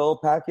waited till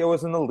Pacquiao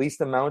was in the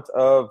least amount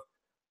of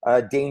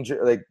danger.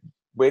 Like,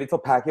 waited till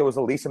Pacquiao was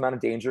the least amount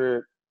of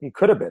danger he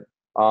could have been.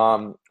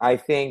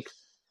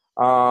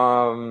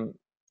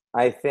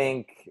 I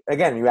think,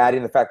 again, you add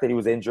in the fact that he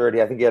was injured.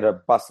 I think he had a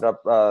busted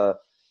up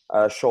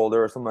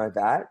shoulder or something like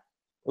that.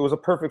 It was a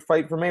perfect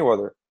fight for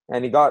Mayweather,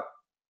 and he got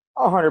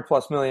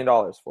 $100+ million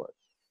for it.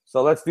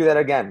 So let's do that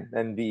again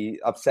and be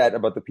upset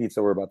about the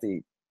pizza we're about to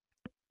eat.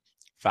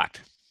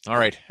 Fact. All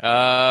right.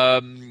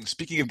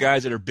 Speaking of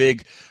guys that are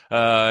big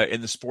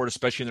in the sport,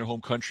 especially in their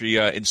home country,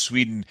 in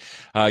Sweden,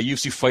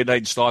 UFC Fight Night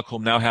in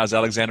Stockholm now has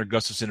Alexander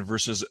Gustafsson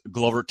versus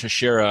Glover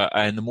Teixeira.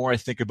 And the more I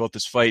think about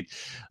this fight,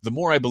 the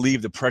more I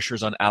believe the pressure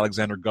is on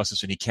Alexander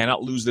Gustafsson. He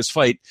cannot lose this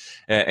fight.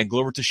 And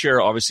Glover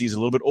Teixeira, obviously, is a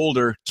little bit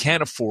older,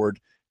 can't afford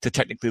to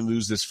technically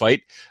lose this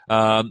fight.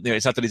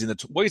 It's not that he's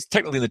he's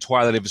technically in the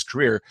twilight of his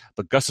career,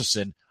 but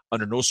Gustafsson,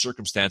 under no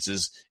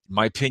circumstances, in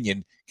my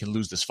opinion, can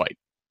lose this fight.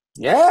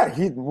 Yeah,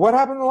 what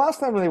happened the last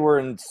time they were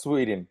in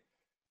Sweden?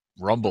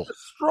 Rumble.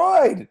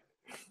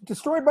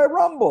 Destroyed by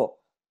Rumble.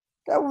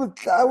 That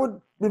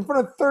would in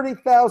front of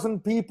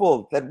 30,000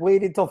 people that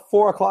waited till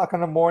 4:00 in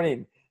the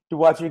morning to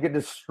watch you get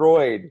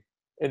destroyed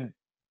in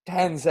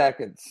 10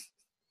 seconds.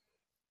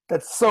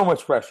 That's so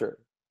much pressure,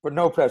 but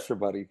no pressure,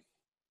 buddy.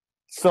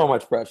 So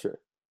much pressure,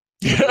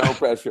 no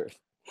pressure.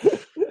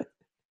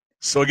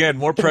 So again,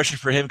 more pressure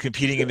for him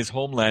competing in his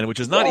homeland, which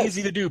is not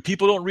easy to do.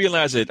 People don't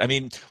realize it. I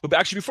mean,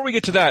 actually, before we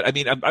get to that, I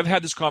mean, I've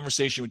had this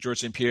conversation with George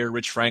St. Pierre,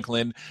 Rich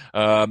Franklin,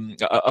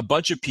 a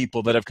bunch of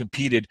people that have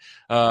competed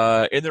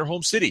in their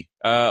home city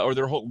or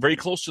very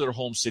close to their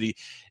home city,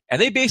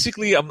 and they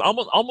basically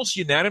almost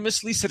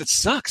unanimously said it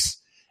sucks.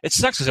 It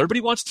sucks because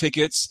everybody wants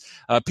tickets.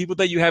 People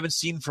that you haven't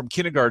seen from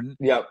kindergarten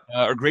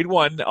or grade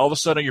 1, all of a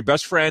sudden are your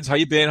best friends. How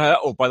you been?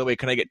 Oh, by the way,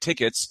 can I get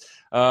tickets?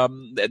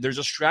 There's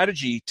a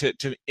strategy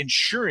to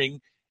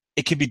ensuring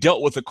it can be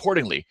dealt with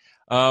accordingly.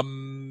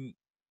 You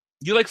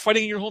like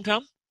fighting in your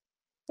hometown?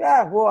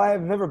 Yeah, well,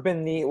 I've never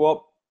been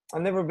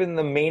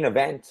the main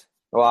event.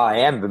 Well, I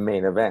am the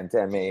main event,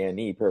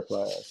 MANE per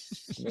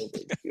plus.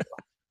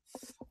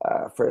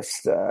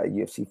 First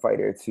UFC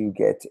fighter to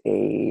get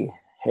a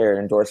hair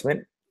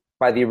endorsement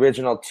by the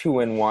original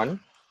 2-in-1.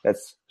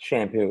 That's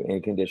shampoo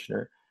and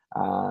conditioner.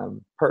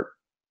 Per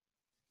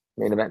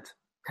main event.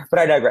 But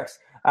I digress.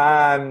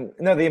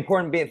 No, the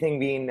important thing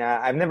being,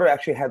 I've never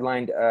actually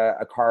headlined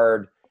a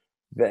card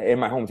in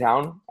my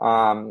hometown.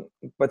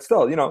 But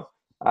still,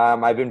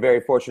 I've been very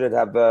fortunate to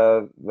have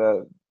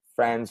the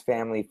friends,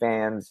 family,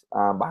 fans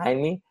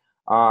behind me.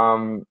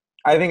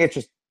 I think it's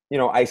just,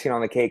 icing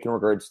on the cake in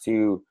regards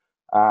to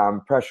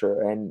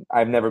pressure. And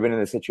I've never been in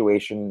the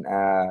situation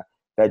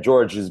that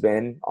George has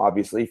been.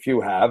 Obviously,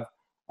 few have.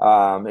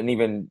 And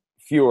even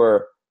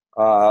fewer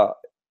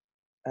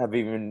have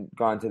even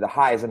gone to the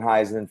highs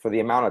and for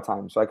the amount of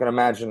time. So I can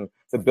imagine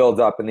the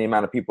build up and the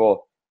amount of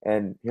people,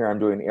 and here I'm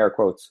doing air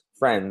quotes,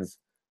 friends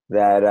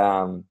that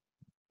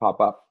pop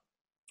up.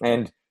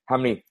 And how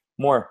many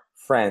more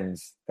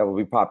friends that will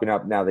be popping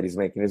up now that he's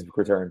making his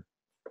return.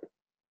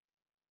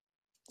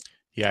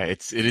 Yeah,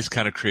 it is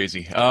kind of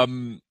crazy.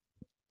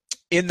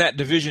 In that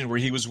division where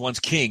he was once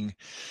king,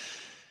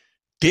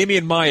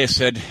 Damian Maia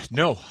said,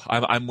 no,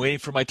 I'm waiting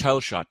for my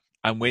title shot.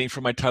 I'm waiting for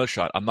my title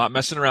shot. I'm not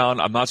messing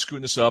around. I'm not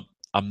screwing this up.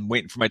 I'm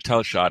waiting for my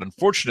title shot.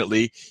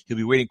 Unfortunately, he'll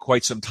be waiting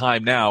quite some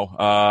time now,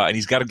 and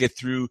he's got to get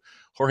through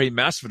Jorge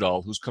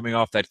Masvidal, who's coming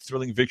off that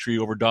thrilling victory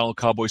over Donald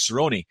Cowboy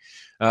Cerrone.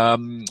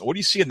 What do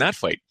you see in that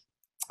fight?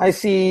 I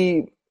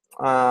see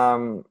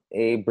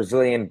a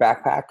Brazilian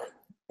backpack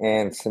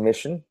and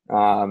submission.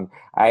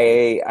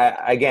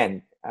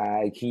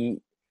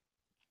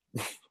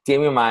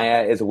 Damian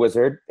Maia is a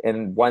wizard,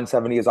 and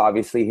 170 is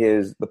obviously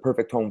the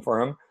perfect home for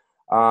him.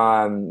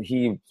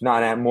 He's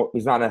not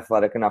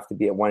athletic enough to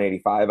be at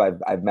 185.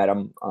 I've met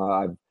him.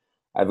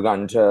 I've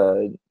gotten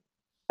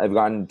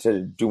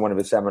to do one of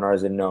his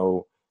seminars and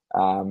know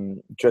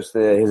just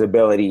his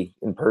ability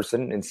in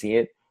person and see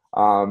it.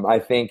 I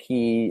think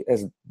he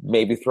has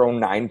maybe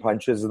thrown 9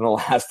 punches in the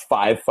last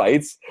 5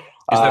 fights.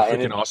 Isn't that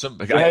freaking awesome?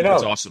 I know.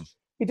 That's awesome.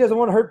 He doesn't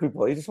want to hurt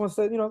people. He just wants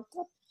to,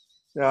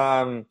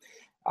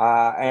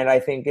 and I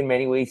think in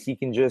many ways he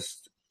can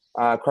just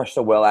crush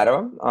the will out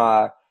of him.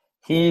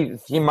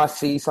 He must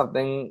see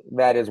something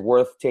that is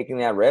worth taking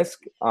that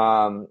risk.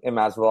 And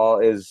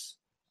Masvidal is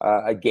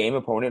a game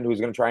opponent who's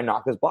going to try and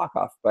knock his block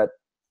off, but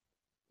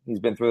he's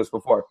been through this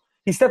before.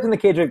 He stepped in the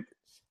cage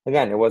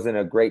again. It wasn't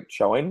a great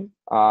showing,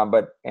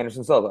 but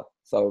Anderson Silva.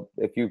 So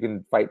if you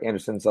can fight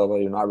Anderson Silva,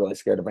 you're not really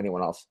scared of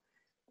anyone else.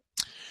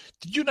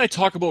 Did you and I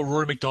talk about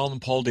Rory McDonald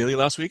and Paul Daly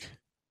last week?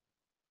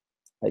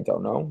 I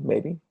don't know.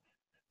 Maybe.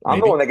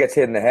 I'm the one that gets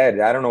hit in the head.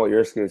 I don't know what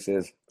your excuse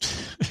is.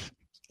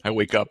 I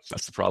wake up.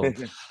 That's the problem.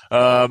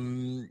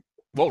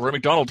 Well, Rory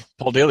McDonald,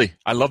 Paul Daly.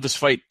 I love this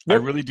fight.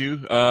 Yep. I really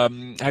do.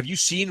 Have you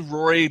seen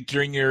Rory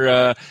during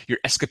your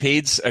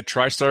escapades at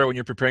TriStar when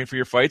you're preparing for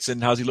your fights,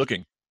 and how's he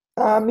looking?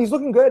 He's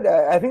looking good.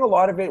 I think a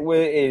lot of it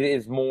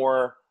is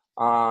more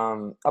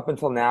up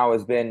until now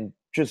has been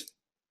just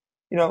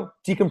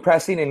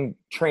decompressing and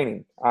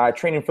training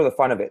for the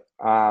fun of it.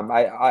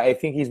 I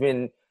think he's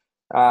been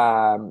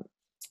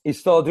he's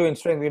still doing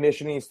strength and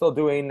conditioning. He's still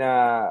doing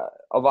a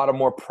lot of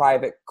more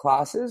private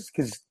classes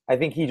because I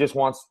think he just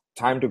wants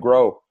time to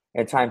grow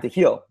and time to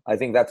heal. I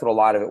think that's what a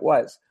lot of it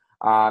was.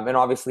 And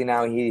obviously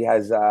now he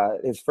has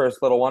his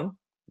first little one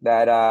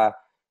that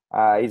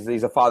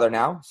he's a father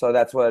now. So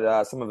that's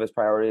what some of his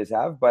priorities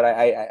have. But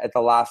I at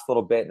the last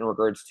little bit in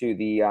regards to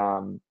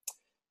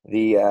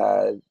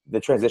the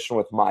transition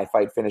with my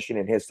fight finishing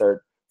and his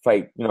third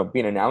fight,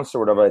 being announced or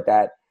whatever like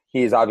that,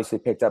 he's obviously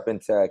picked up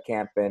into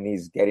camp and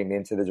he's getting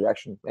into the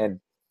direction. And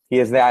he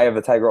is the eye of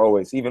the tiger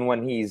always, even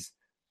when he's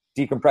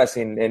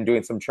decompressing and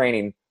doing some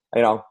training,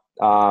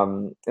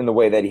 in the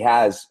way that he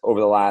has over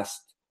the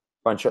last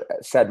bunch of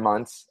said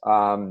months.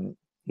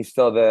 He's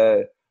still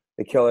the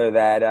killer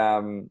that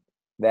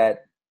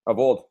of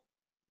old.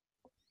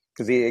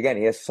 Because he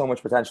has so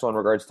much potential in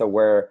regards to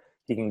where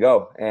he can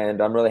go,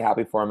 and I'm really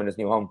happy for him in his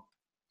new home.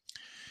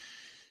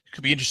 It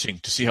could be interesting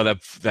to see how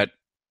that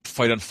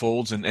fight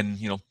unfolds, and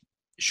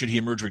should he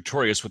emerge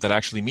victorious, what that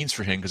actually means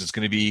for him, because it's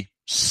going to be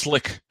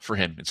slick for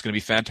him. It's going to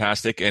be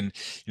fantastic, and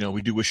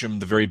we do wish him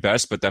the very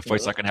best, but that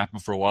fight's not going to happen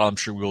for a while. I'm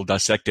sure we'll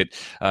dissect it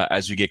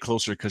as we get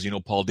closer, because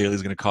Paul Daly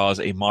is going to cause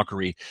a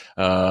mockery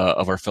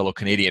of our fellow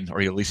Canadian,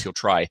 or at least he'll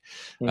try,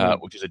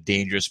 which is a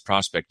dangerous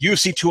prospect.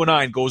 UFC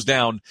 209 goes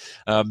down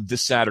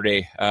this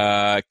Saturday,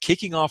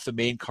 kicking off the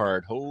main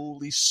card.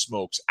 Holy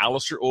smokes.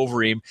 Alistair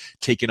Overeem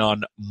taking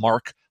on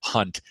Mark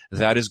Hunt.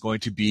 That is going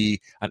to be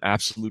an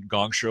absolute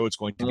gong show. It's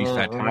going to be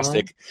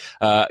fantastic.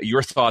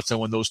 Your thoughts on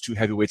when those two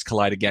heavyweights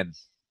collide again?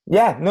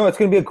 Yeah, no, it's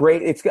going to be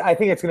I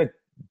think it's going to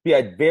be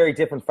a very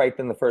different fight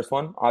than the first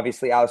one.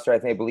 Obviously,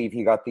 Alistair, I believe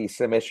he got the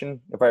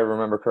submission, if I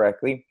remember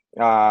correctly.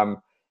 These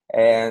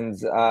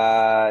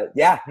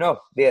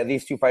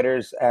two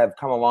fighters have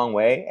come a long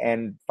way,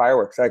 and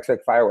fireworks. I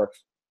expect fireworks.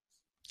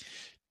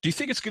 Do you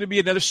think it's going to be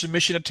another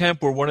submission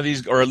attempt where one of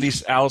these, or at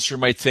least Alistair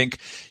might think,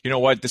 you know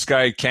what, this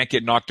guy can't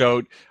get knocked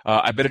out.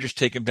 I better just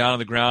take him down on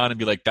the ground and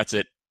be like, that's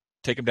it.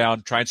 Take him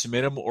down, try and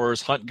submit him? Or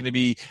is Hunt going to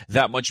be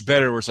that much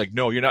better where it's like,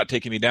 no, you're not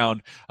taking me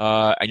down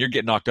and you're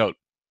getting knocked out?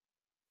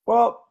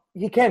 Well,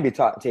 he can be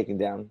taken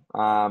down.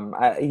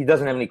 He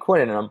doesn't have any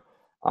quit in him.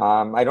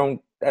 I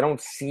don't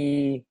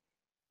see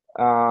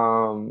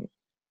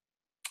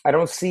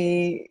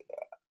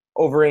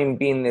Overeem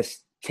being this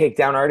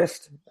takedown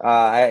artist.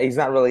 He's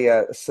not really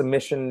a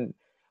submission.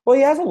 Well,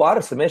 he has a lot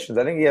of submissions.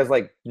 I think he has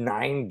like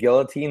 9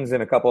 guillotines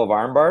and a couple of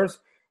arm bars.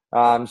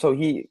 But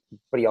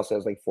he also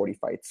has like 40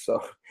 fights.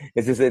 So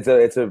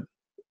it's a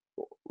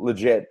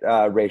legit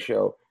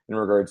ratio in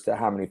regards to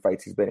how many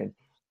fights he's been in.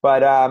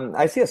 But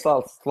I see a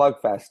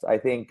slugfest. I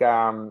think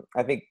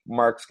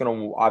Mark's going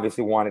to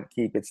obviously want to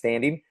keep it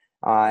standing.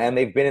 And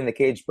they've been in the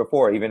cage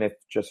before, even if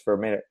just for a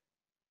minute.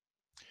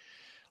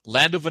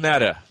 Lando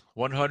Vannata,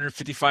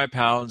 155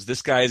 pounds.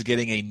 This guy is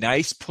getting a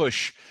nice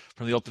push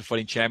from the Ultimate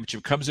Fighting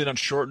Championship. Comes in on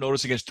short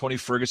notice against Tony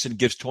Ferguson,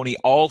 gives Tony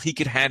all he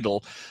could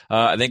handle,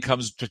 and then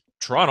comes to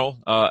Toronto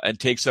and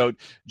takes out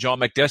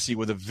John Makdessi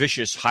with a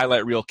vicious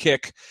highlight reel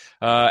kick.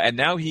 And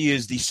now he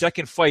is the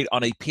second fight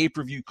on a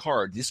pay-per-view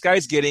card. This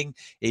guy's getting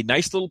a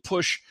nice little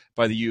push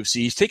by the UFC.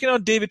 He's taking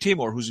on David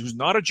Timur, who's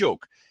not a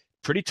joke.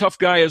 Pretty tough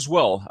guy as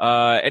well.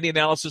 Any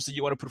analysis that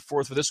you want to put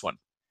forth for this one?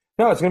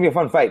 No, it's going to be a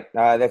fun fight.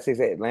 That's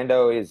it.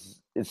 Lando is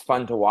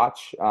fun to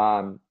watch.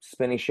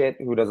 Spinny shit.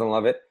 Who doesn't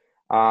love it?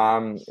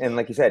 And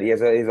like you said,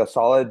 he's a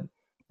solid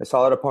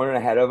opponent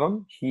ahead of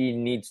him. He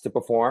needs to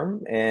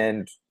perform,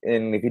 and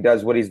if he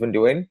does what he's been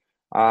doing,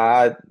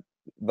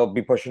 they'll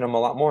be pushing him a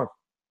lot more.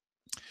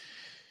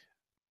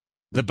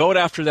 The bout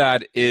after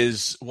that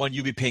is one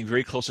you'll be paying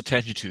very close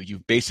attention to.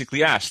 You've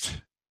basically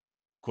asked,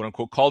 quote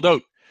unquote, called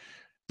out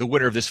the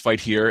winner of this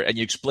fight here, and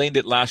you explained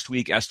it last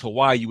week as to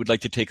why you would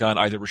like to take on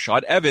either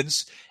Rashad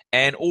Evans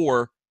and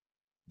or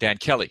Dan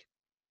Kelly.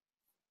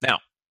 Now,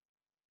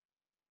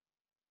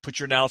 put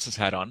your analysis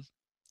hat on,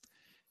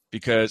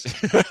 because,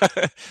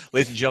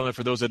 ladies and gentlemen,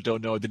 for those that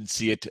don't know, didn't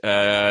see it,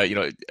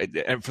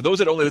 and for those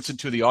that only listen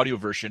to the audio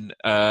version,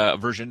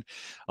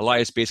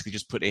 Elias basically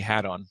just put a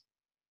hat on,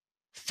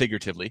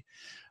 figuratively.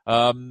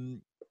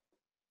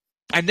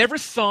 I never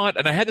thought,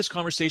 and I had this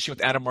conversation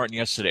with Adam Martin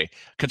yesterday,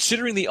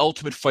 considering the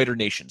Ultimate Fighter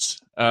nations,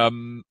 I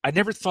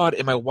never thought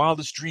in my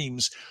wildest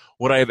dreams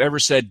would I have ever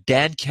said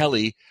Dan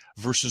Kelly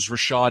versus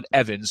Rashad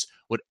Evans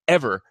would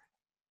ever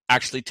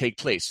actually take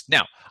place.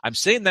 Now, I'm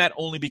saying that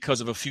only because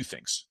of a few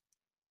things.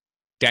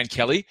 Dan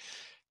Kelly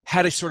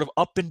had a sort of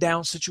up and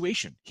down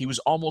situation. It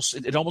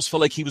almost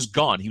felt like he was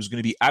gone. He was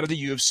going to be out of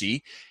the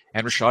UFC,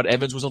 and Rashad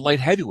Evans was a light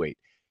heavyweight.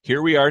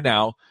 Here we are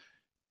now,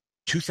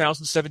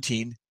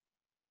 2017,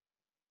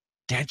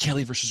 Dan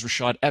Kelly versus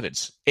Rashad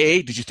Evans.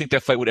 A, did you think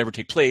that fight would ever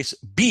take place?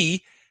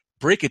 B,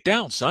 break it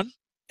down, son.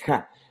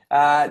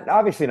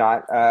 Obviously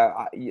not.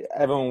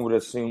 Everyone would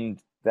have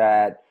assumed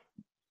that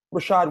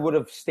Rashad would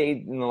have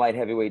stayed in the light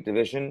heavyweight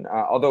division,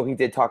 although he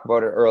did talk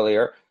about it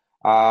earlier.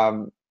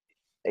 I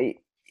think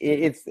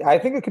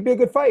it could be a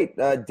good fight.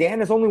 Dan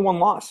has only one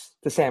loss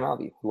to Sam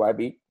Alvey, who I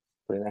beat,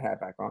 putting that hat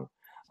back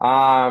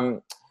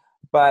on.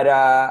 But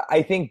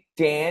I think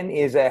Dan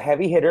is a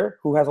heavy hitter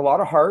who has a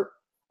lot of heart.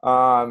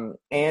 And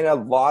a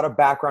lot of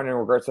background in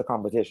regards to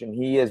competition.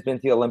 He has been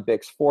to the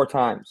Olympics 4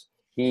 times.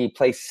 He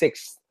placed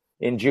 6th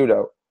in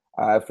judo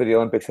for the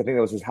Olympics. I think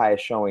that was his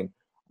highest showing.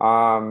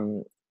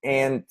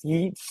 And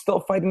he's still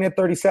fighting at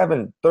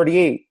 37,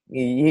 38.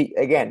 He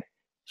again,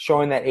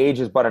 showing that age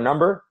is but a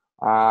number.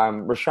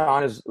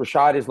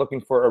 Rashad is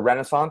looking for a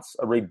renaissance,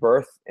 a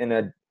rebirth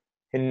in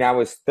now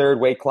his 3rd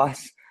weight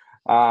class.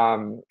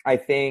 I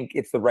think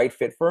it's the right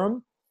fit for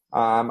him.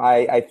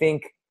 I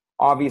think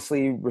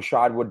obviously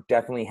Rashad would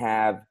definitely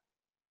have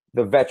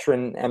the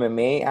veteran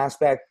MMA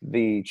aspect,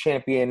 the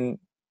champion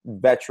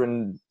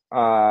veteran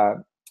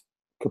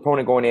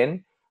component going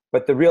in.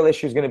 But the real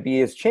issue is going to be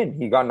his chin.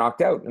 He got knocked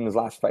out in his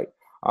last fight.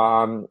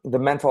 The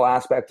mental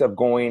aspect of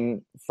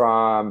going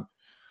from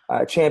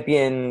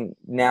champion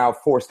now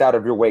forced out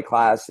of your weight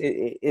class,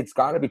 it's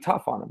got to be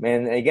tough on him.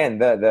 And again,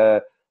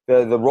 the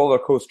roller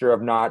coaster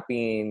of not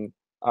being,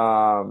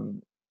 I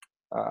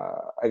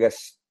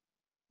guess,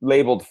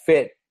 labeled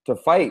fit to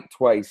fight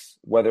twice,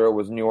 whether it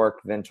was New York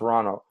then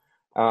Toronto.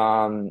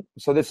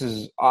 So this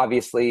is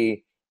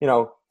obviously,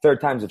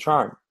 third time's a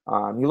charm.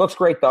 He looks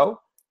great though.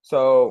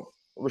 So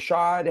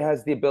Rashad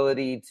has the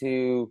ability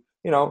to,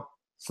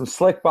 some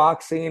slick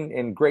boxing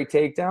and great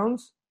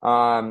takedowns.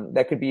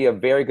 That could be a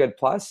very good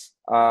plus.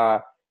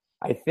 I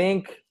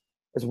think,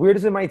 as weird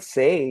as it might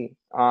say,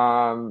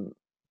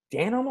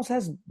 Dan almost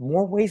has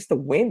more ways to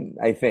win,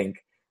 I think.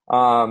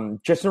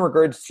 Just in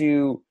regards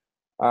to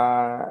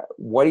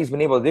what he's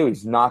been able to do.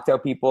 He's knocked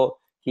out people.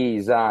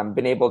 He's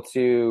been able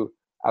to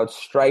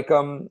outstrike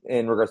them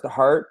in regards to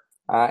heart.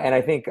 And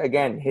I think,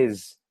 again,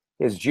 his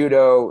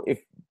judo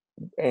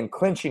and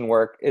clinching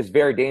work is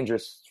very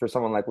dangerous for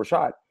someone like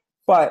Rashad.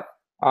 But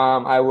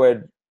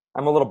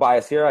I'm a little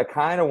biased here. I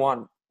kind of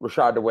want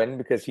Rashad to win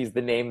because he's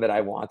the name that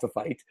I want to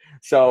fight.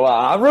 So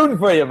I'm rooting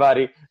for you,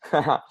 buddy.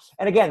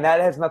 And again,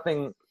 that has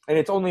nothing, and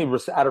it's only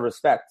out of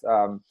respect.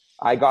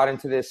 I got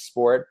into this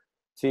sport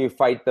to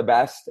fight the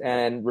best,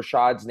 and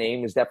Rashad's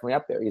name is definitely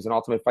up there. He's an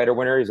Ultimate Fighter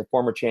winner. He's a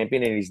former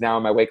champion, and he's now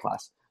in my weight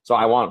class. So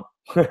I want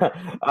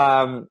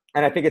him. And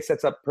I think it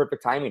sets up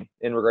perfect timing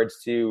in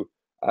regards to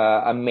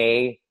a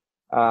May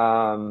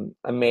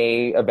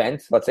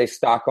event, let's say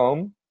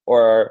Stockholm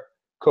or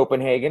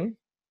Copenhagen.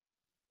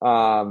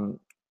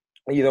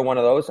 Either one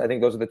of those. I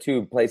think those are the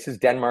two places.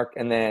 Denmark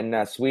and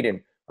then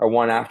Sweden are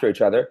one after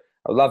each other.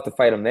 I would love to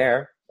fight him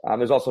there.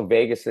 There's also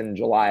Vegas in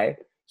July,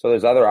 so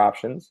there's other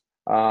options.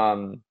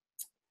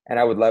 And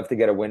I would love to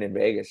get a win in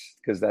Vegas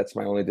because that's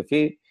my only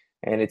defeat.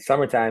 And it's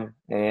summertime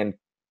and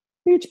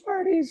beach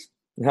parties.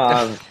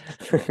 I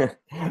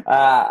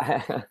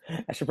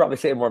should probably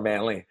say it more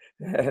manly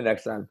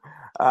next time.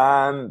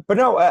 But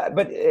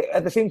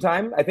at the same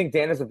time, I think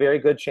Dan has a very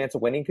good chance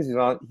of winning because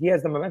he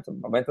has the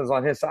momentum. Momentum's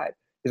on his side.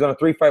 He's on a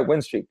 3-fight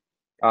win streak.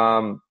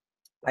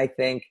 I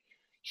think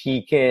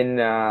he can,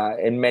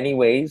 in many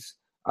ways,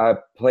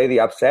 play the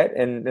upset.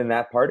 And in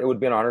that part, it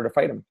would be an honor to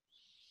fight him.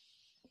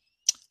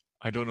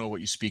 I don't know what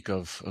you speak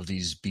of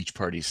these beach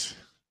parties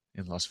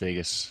in Las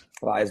Vegas.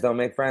 Lies don't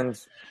make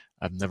friends.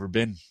 I've never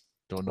been.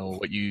 Don't know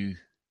what you...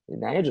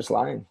 Now you're just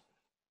lying.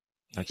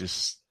 I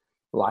just...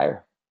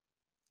 Liar.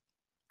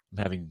 I'm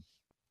having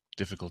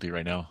difficulty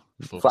right now.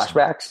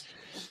 Flashbacks?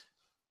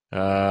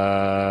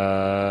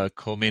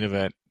 Co-main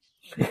event.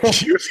 Co-main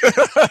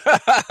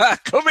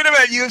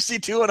event,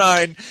 UFC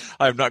 209.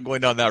 I'm not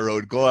going down that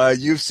road. Go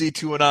UFC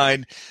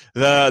 209.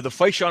 The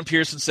fight Sean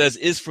Pearson says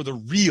is for the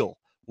real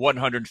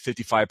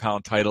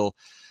 155-pound title.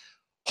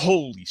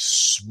 Holy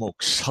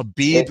smokes.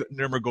 Khabib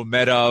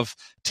Nurmagomedov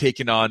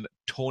taking on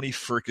Tony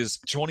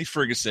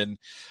Ferguson.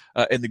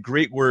 In the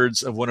great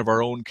words of one of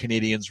our own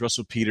Canadians,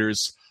 Russell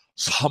Peters,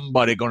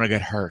 somebody gonna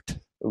get hurt.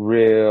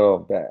 Real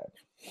bad.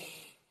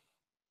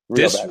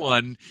 This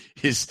one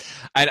is,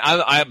 and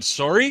I'm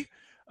sorry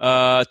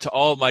to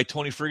all my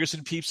Tony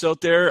Ferguson peeps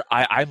out there.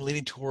 I'm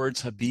leaning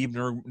towards Khabib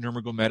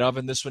Nurmagomedov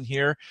in this one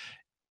here.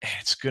 And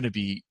it's going to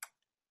be,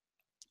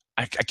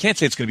 I can't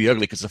say it's going to be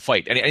ugly because it's a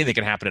fight. Anything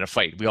can happen in a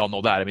fight. We all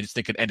know that. I mean, this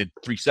thing could end in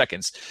 3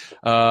 seconds.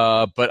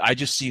 But I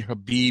just see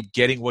Khabib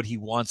getting what he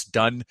wants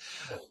done,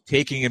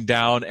 taking him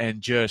down,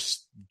 and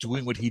just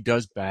doing what he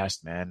does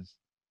best, man.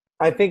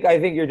 I think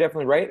you're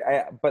definitely right.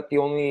 But the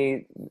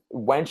only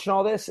wench in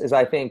all this is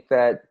I think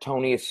that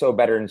Tony is so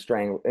better in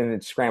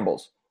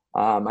scrambles.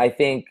 I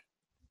think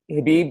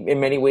Khabib, in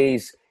many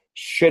ways,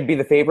 should be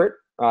the favorite,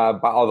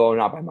 although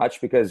not by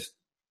much, because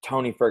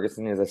Tony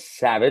Ferguson is a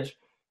savage.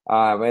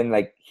 And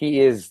like he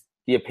is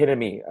the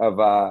epitome of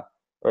or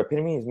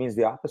epitome means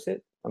the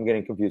opposite. I'm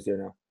getting confused here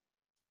now.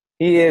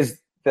 He is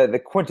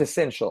the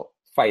quintessential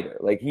fighter.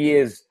 Like he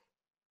is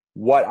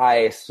what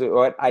I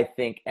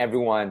think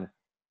everyone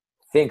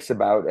thinks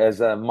about as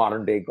a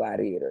modern day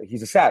gladiator.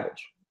 He's a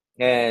savage,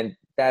 and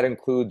that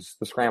includes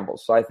the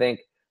scrambles. So I think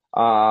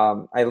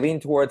I lean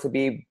towards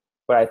Khabib,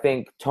 but I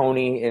think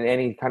Tony in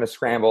any kind of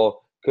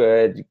scramble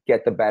could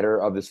get the better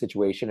of the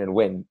situation and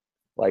win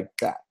like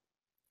that.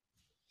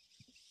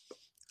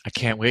 I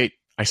can't wait.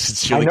 I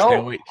sincerely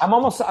can't wait. I'm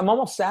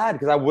almost sad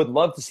because I would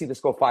love to see this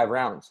go 5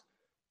 rounds.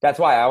 That's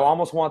why I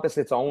almost want this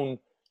its own.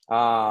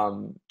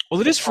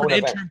 Well, it is for an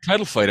interim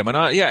title fight. Am I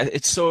not? Yeah,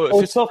 it's so.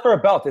 It's still for a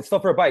belt. It's still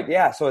for a bite.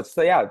 Yeah, so it's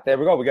there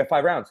we go. We got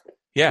 5 rounds.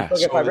 Yeah,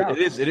 so 5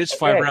 rounds. It is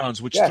 5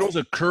 rounds, which throws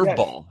a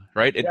curveball,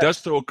 right? It does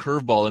throw a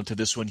curveball into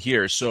this one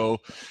here. So,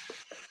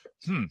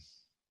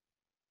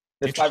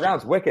 It's 5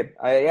 rounds. Wicked.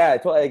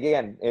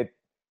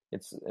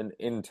 It's an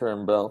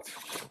interim belt.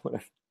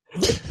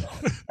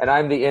 And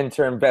I'm the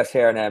interim best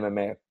hair in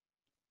MMA.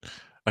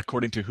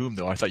 According to whom,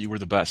 though? I thought you were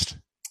the best.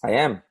 I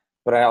am,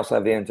 but I also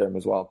have the interim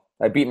as well.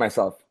 I beat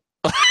myself.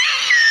 I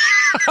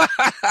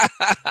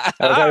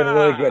was having a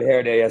really good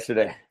hair day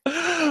yesterday.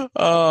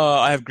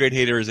 I have great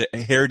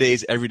hair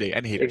days every day,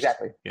 and haters.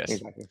 Exactly. Yes.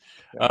 Exactly.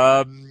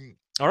 Yeah.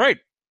 'All right.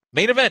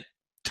 Main event.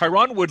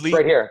 Tyron Woodley.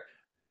 Right here.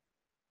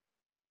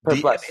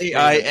 Perplex.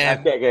 MAIN.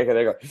 Okay,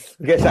 there you go.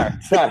 Okay,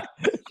 sorry.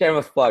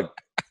 Shameless plug.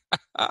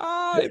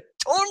 I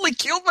totally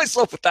killed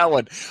myself with that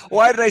one.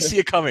 Why did I see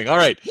it coming? All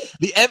right.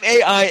 The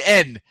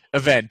MAIN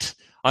event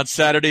on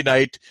Saturday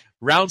night.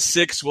 Round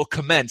 6 will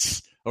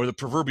commence, or the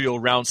proverbial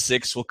round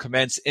 6 will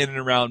commence in and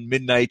around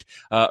midnight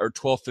or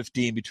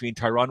 12:15 between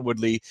Tyron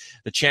Woodley,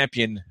 the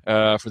champion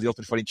for the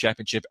Ultimate Fighting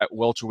Championship at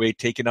welterweight,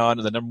 taking on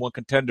the number one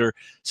contender,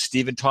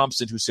 Stephen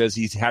Thompson, who says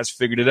he has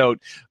figured it out.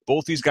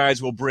 Both these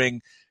guys will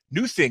bring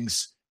new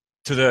things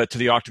to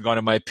the octagon,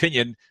 in my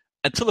opinion,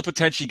 until it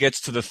potentially gets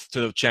to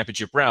the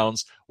championship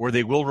rounds, where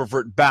they will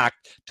revert back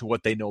to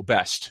what they know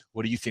best.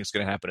 What do you think is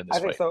going to happen in this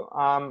fight? I think so.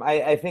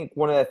 I think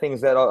one of the things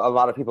that a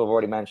lot of people have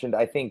already mentioned,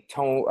 I think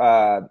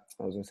I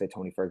was going to say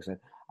Tony Ferguson.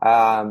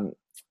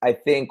 I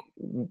think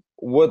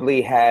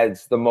Woodley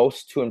has the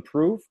most to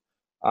improve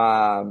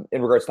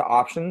in regards to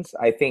options.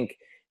 I think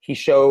he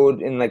showed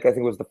in I think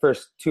it was the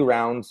first 2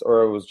 rounds,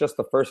 or it was just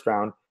the first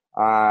round.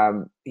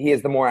 He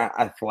is the more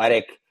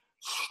athletic,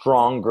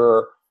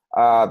 stronger,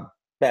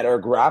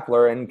 better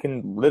grappler, and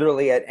can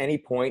literally at any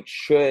point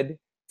should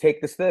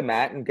take this to the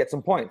mat and get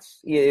some points.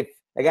 I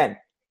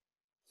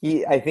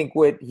think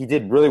what he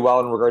did really well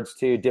in regards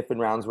to different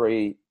rounds where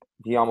he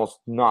almost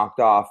knocked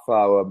off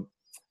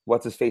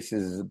what's his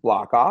face's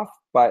block off.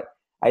 But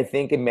I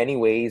think in many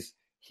ways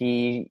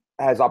he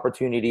has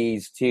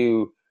opportunities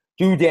to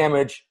do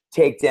damage,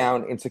 take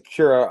down, and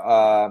secure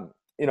a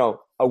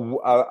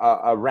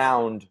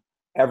round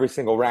every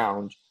single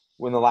round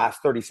in the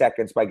last 30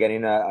 seconds by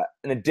getting an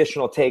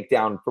additional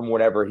takedown from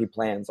whatever he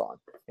plans on,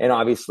 and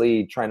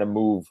obviously trying to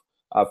move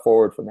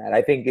forward from that.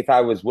 I think if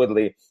I was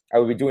Woodley, I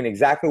would be doing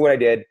exactly what I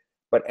did,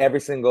 but every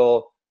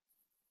single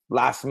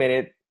last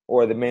minute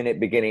or the minute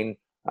beginning,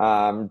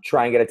 try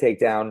and get a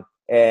takedown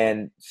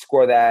and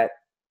score that,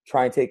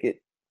 try and take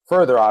it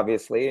further,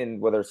 obviously, and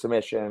whether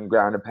submission,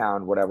 ground and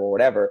pound,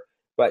 whatever,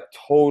 but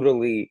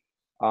totally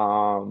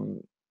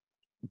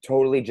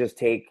just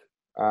take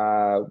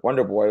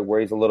Wonder Boy where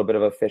he's a little bit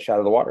of a fish out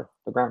of the water,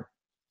 the ground.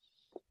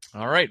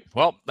 All right.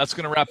 Well, that's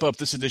going to wrap up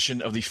this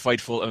edition of the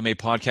Fightful MMA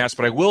podcast,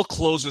 but I will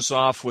close this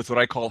off with what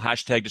I call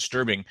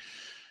 #disturbing.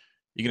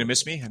 You going to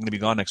miss me? I'm going to be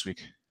gone next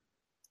week.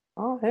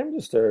 Oh, I am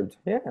disturbed.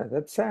 Yeah,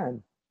 that's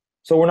sad.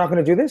 So we're not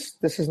going to do this?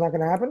 This is not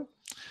going to happen?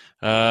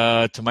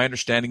 To my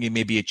understanding, it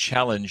may be a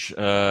challenge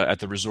at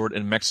the resort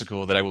in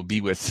Mexico that I will be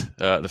with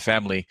the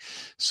family.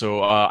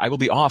 So I will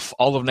be off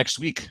all of next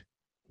week.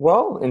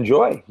 Well,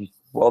 enjoy.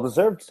 Well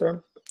deserved,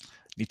 sir.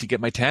 Need to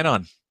get my tan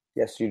on.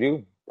 Yes, you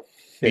do.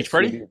 Beach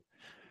party?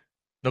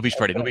 No beach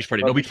party. No beach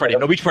party. No beach party.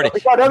 No beach party.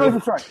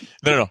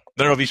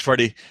 No beach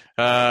party.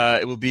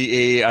 It will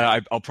be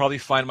I'll probably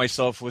find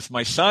myself with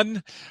my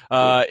son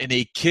in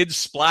a kids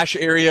splash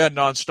area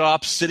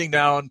nonstop, sitting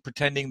down,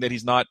 pretending that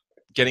he's not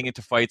getting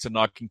into fights and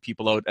knocking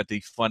people out at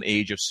the fun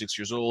age of 6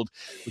 years old,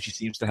 which he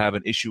seems to have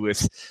an issue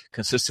with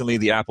consistently.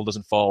 The apple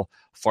doesn't fall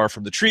far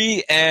from the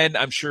tree, and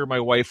I'm sure my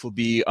wife will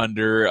be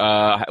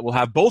will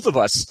have both of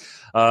us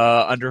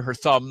under her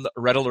thumb.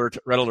 Red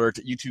alert,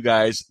 you two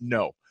guys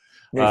know.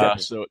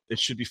 Exactly. So it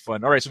should be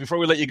fun. All right, so before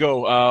we let you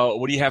go,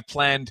 what do you have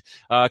planned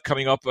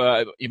coming up?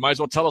 You might as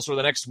well tell us over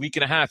the next week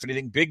and a half.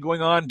 Anything big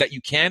going on that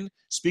you can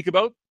speak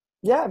about?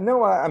 Yeah,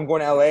 no, I'm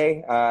going to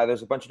LA.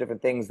 There's a bunch of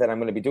different things that I'm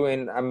going to be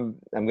doing. I'm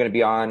going to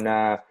be on.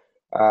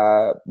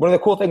 One of the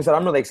cool things that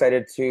I'm really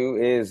excited to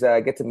is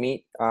get to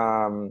meet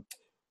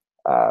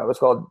what's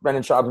called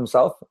Brendan Schaub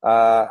himself.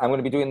 I'm going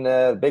to be doing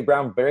the Big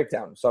Brown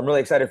Breakdown, so I'm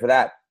really excited for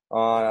that.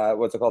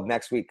 What's it called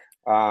next week?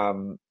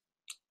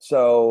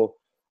 So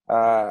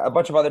a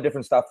bunch of other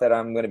different stuff that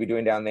I'm going to be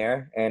doing down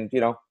there, and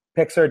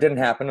Pixar didn't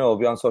happen. It'll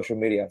be on social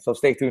media, so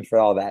stay tuned for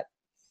all that.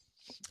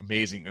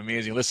 Amazing.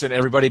 Listen,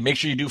 everybody, make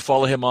sure you do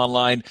follow him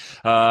online,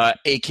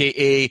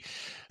 a.k.a.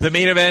 The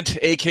Main Event,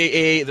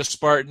 a.k.a. The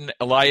Spartan,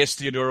 Elias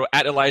Theodoro,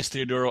 at Elias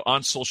Theodoro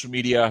on social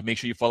media. Make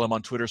sure you follow him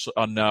on Twitter,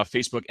 on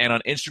Facebook, and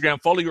on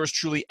Instagram. Follow yours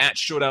truly at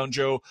Showdown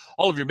Joe.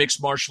 All of your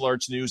mixed martial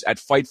arts news at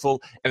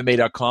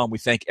FightfulMMA.com. We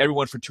thank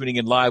everyone for tuning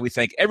in live. We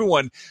thank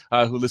everyone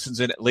who listens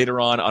in later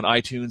on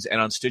iTunes and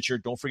on Stitcher.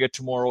 Don't forget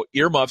tomorrow,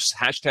 earmuffs,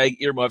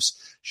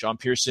 #earmuffs. Sean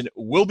Pearson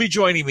will be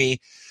joining me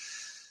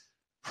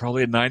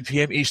probably at 9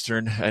 p.m.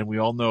 Eastern, and we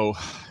all know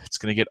it's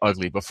going to get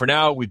ugly. But for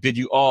now, we bid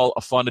you all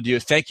a fond adieu.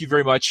 Thank you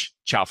very much.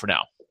 Ciao for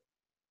now.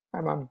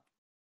 Bye, Mom.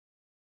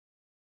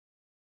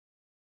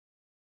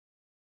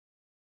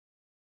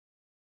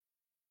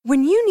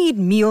 When you need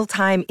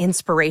mealtime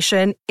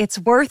inspiration, it's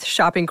worth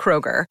shopping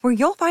Kroger, where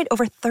you'll find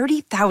over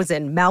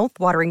 30,000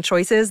 mouth-watering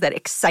choices that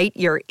excite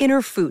your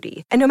inner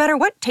foodie. And no matter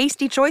what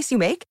tasty choice you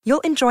make,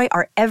 you'll enjoy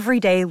our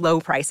everyday low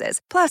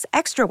prices, plus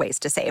extra ways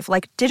to save,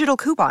 like digital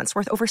coupons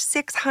worth over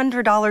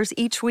 $600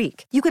 each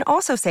week. You can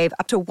also save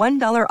up to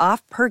 $1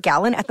 off per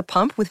gallon at the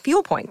pump with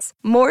fuel points.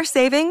 More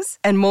savings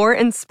and more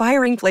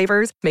inspiring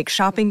flavors make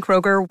shopping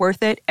Kroger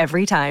worth it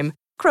every time.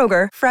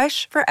 Kroger,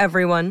 fresh for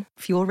everyone.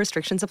 Fuel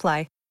restrictions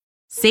apply.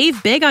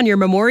 Save big on your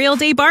Memorial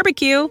Day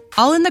barbecue,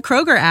 all in the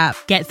Kroger app.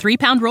 Get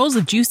 3-pound rolls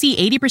of juicy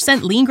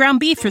 80% lean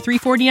ground beef for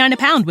 $3.49 a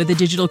pound with a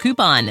digital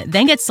coupon.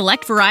 Then get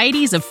select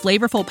varieties of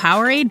flavorful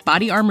Powerade,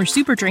 Body Armor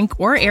Super Drink,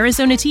 or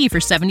Arizona tea for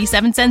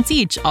 77 cents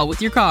each, all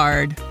with your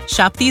card.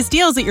 Shop these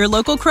deals at your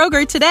local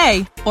Kroger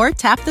today, or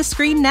tap the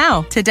screen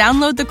now to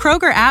download the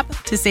Kroger app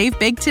to save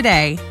big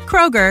today.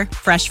 Kroger,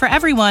 fresh for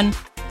everyone.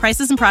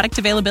 Prices and product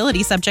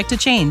availability subject to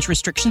change.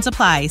 Restrictions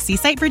apply. See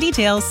site for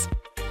details.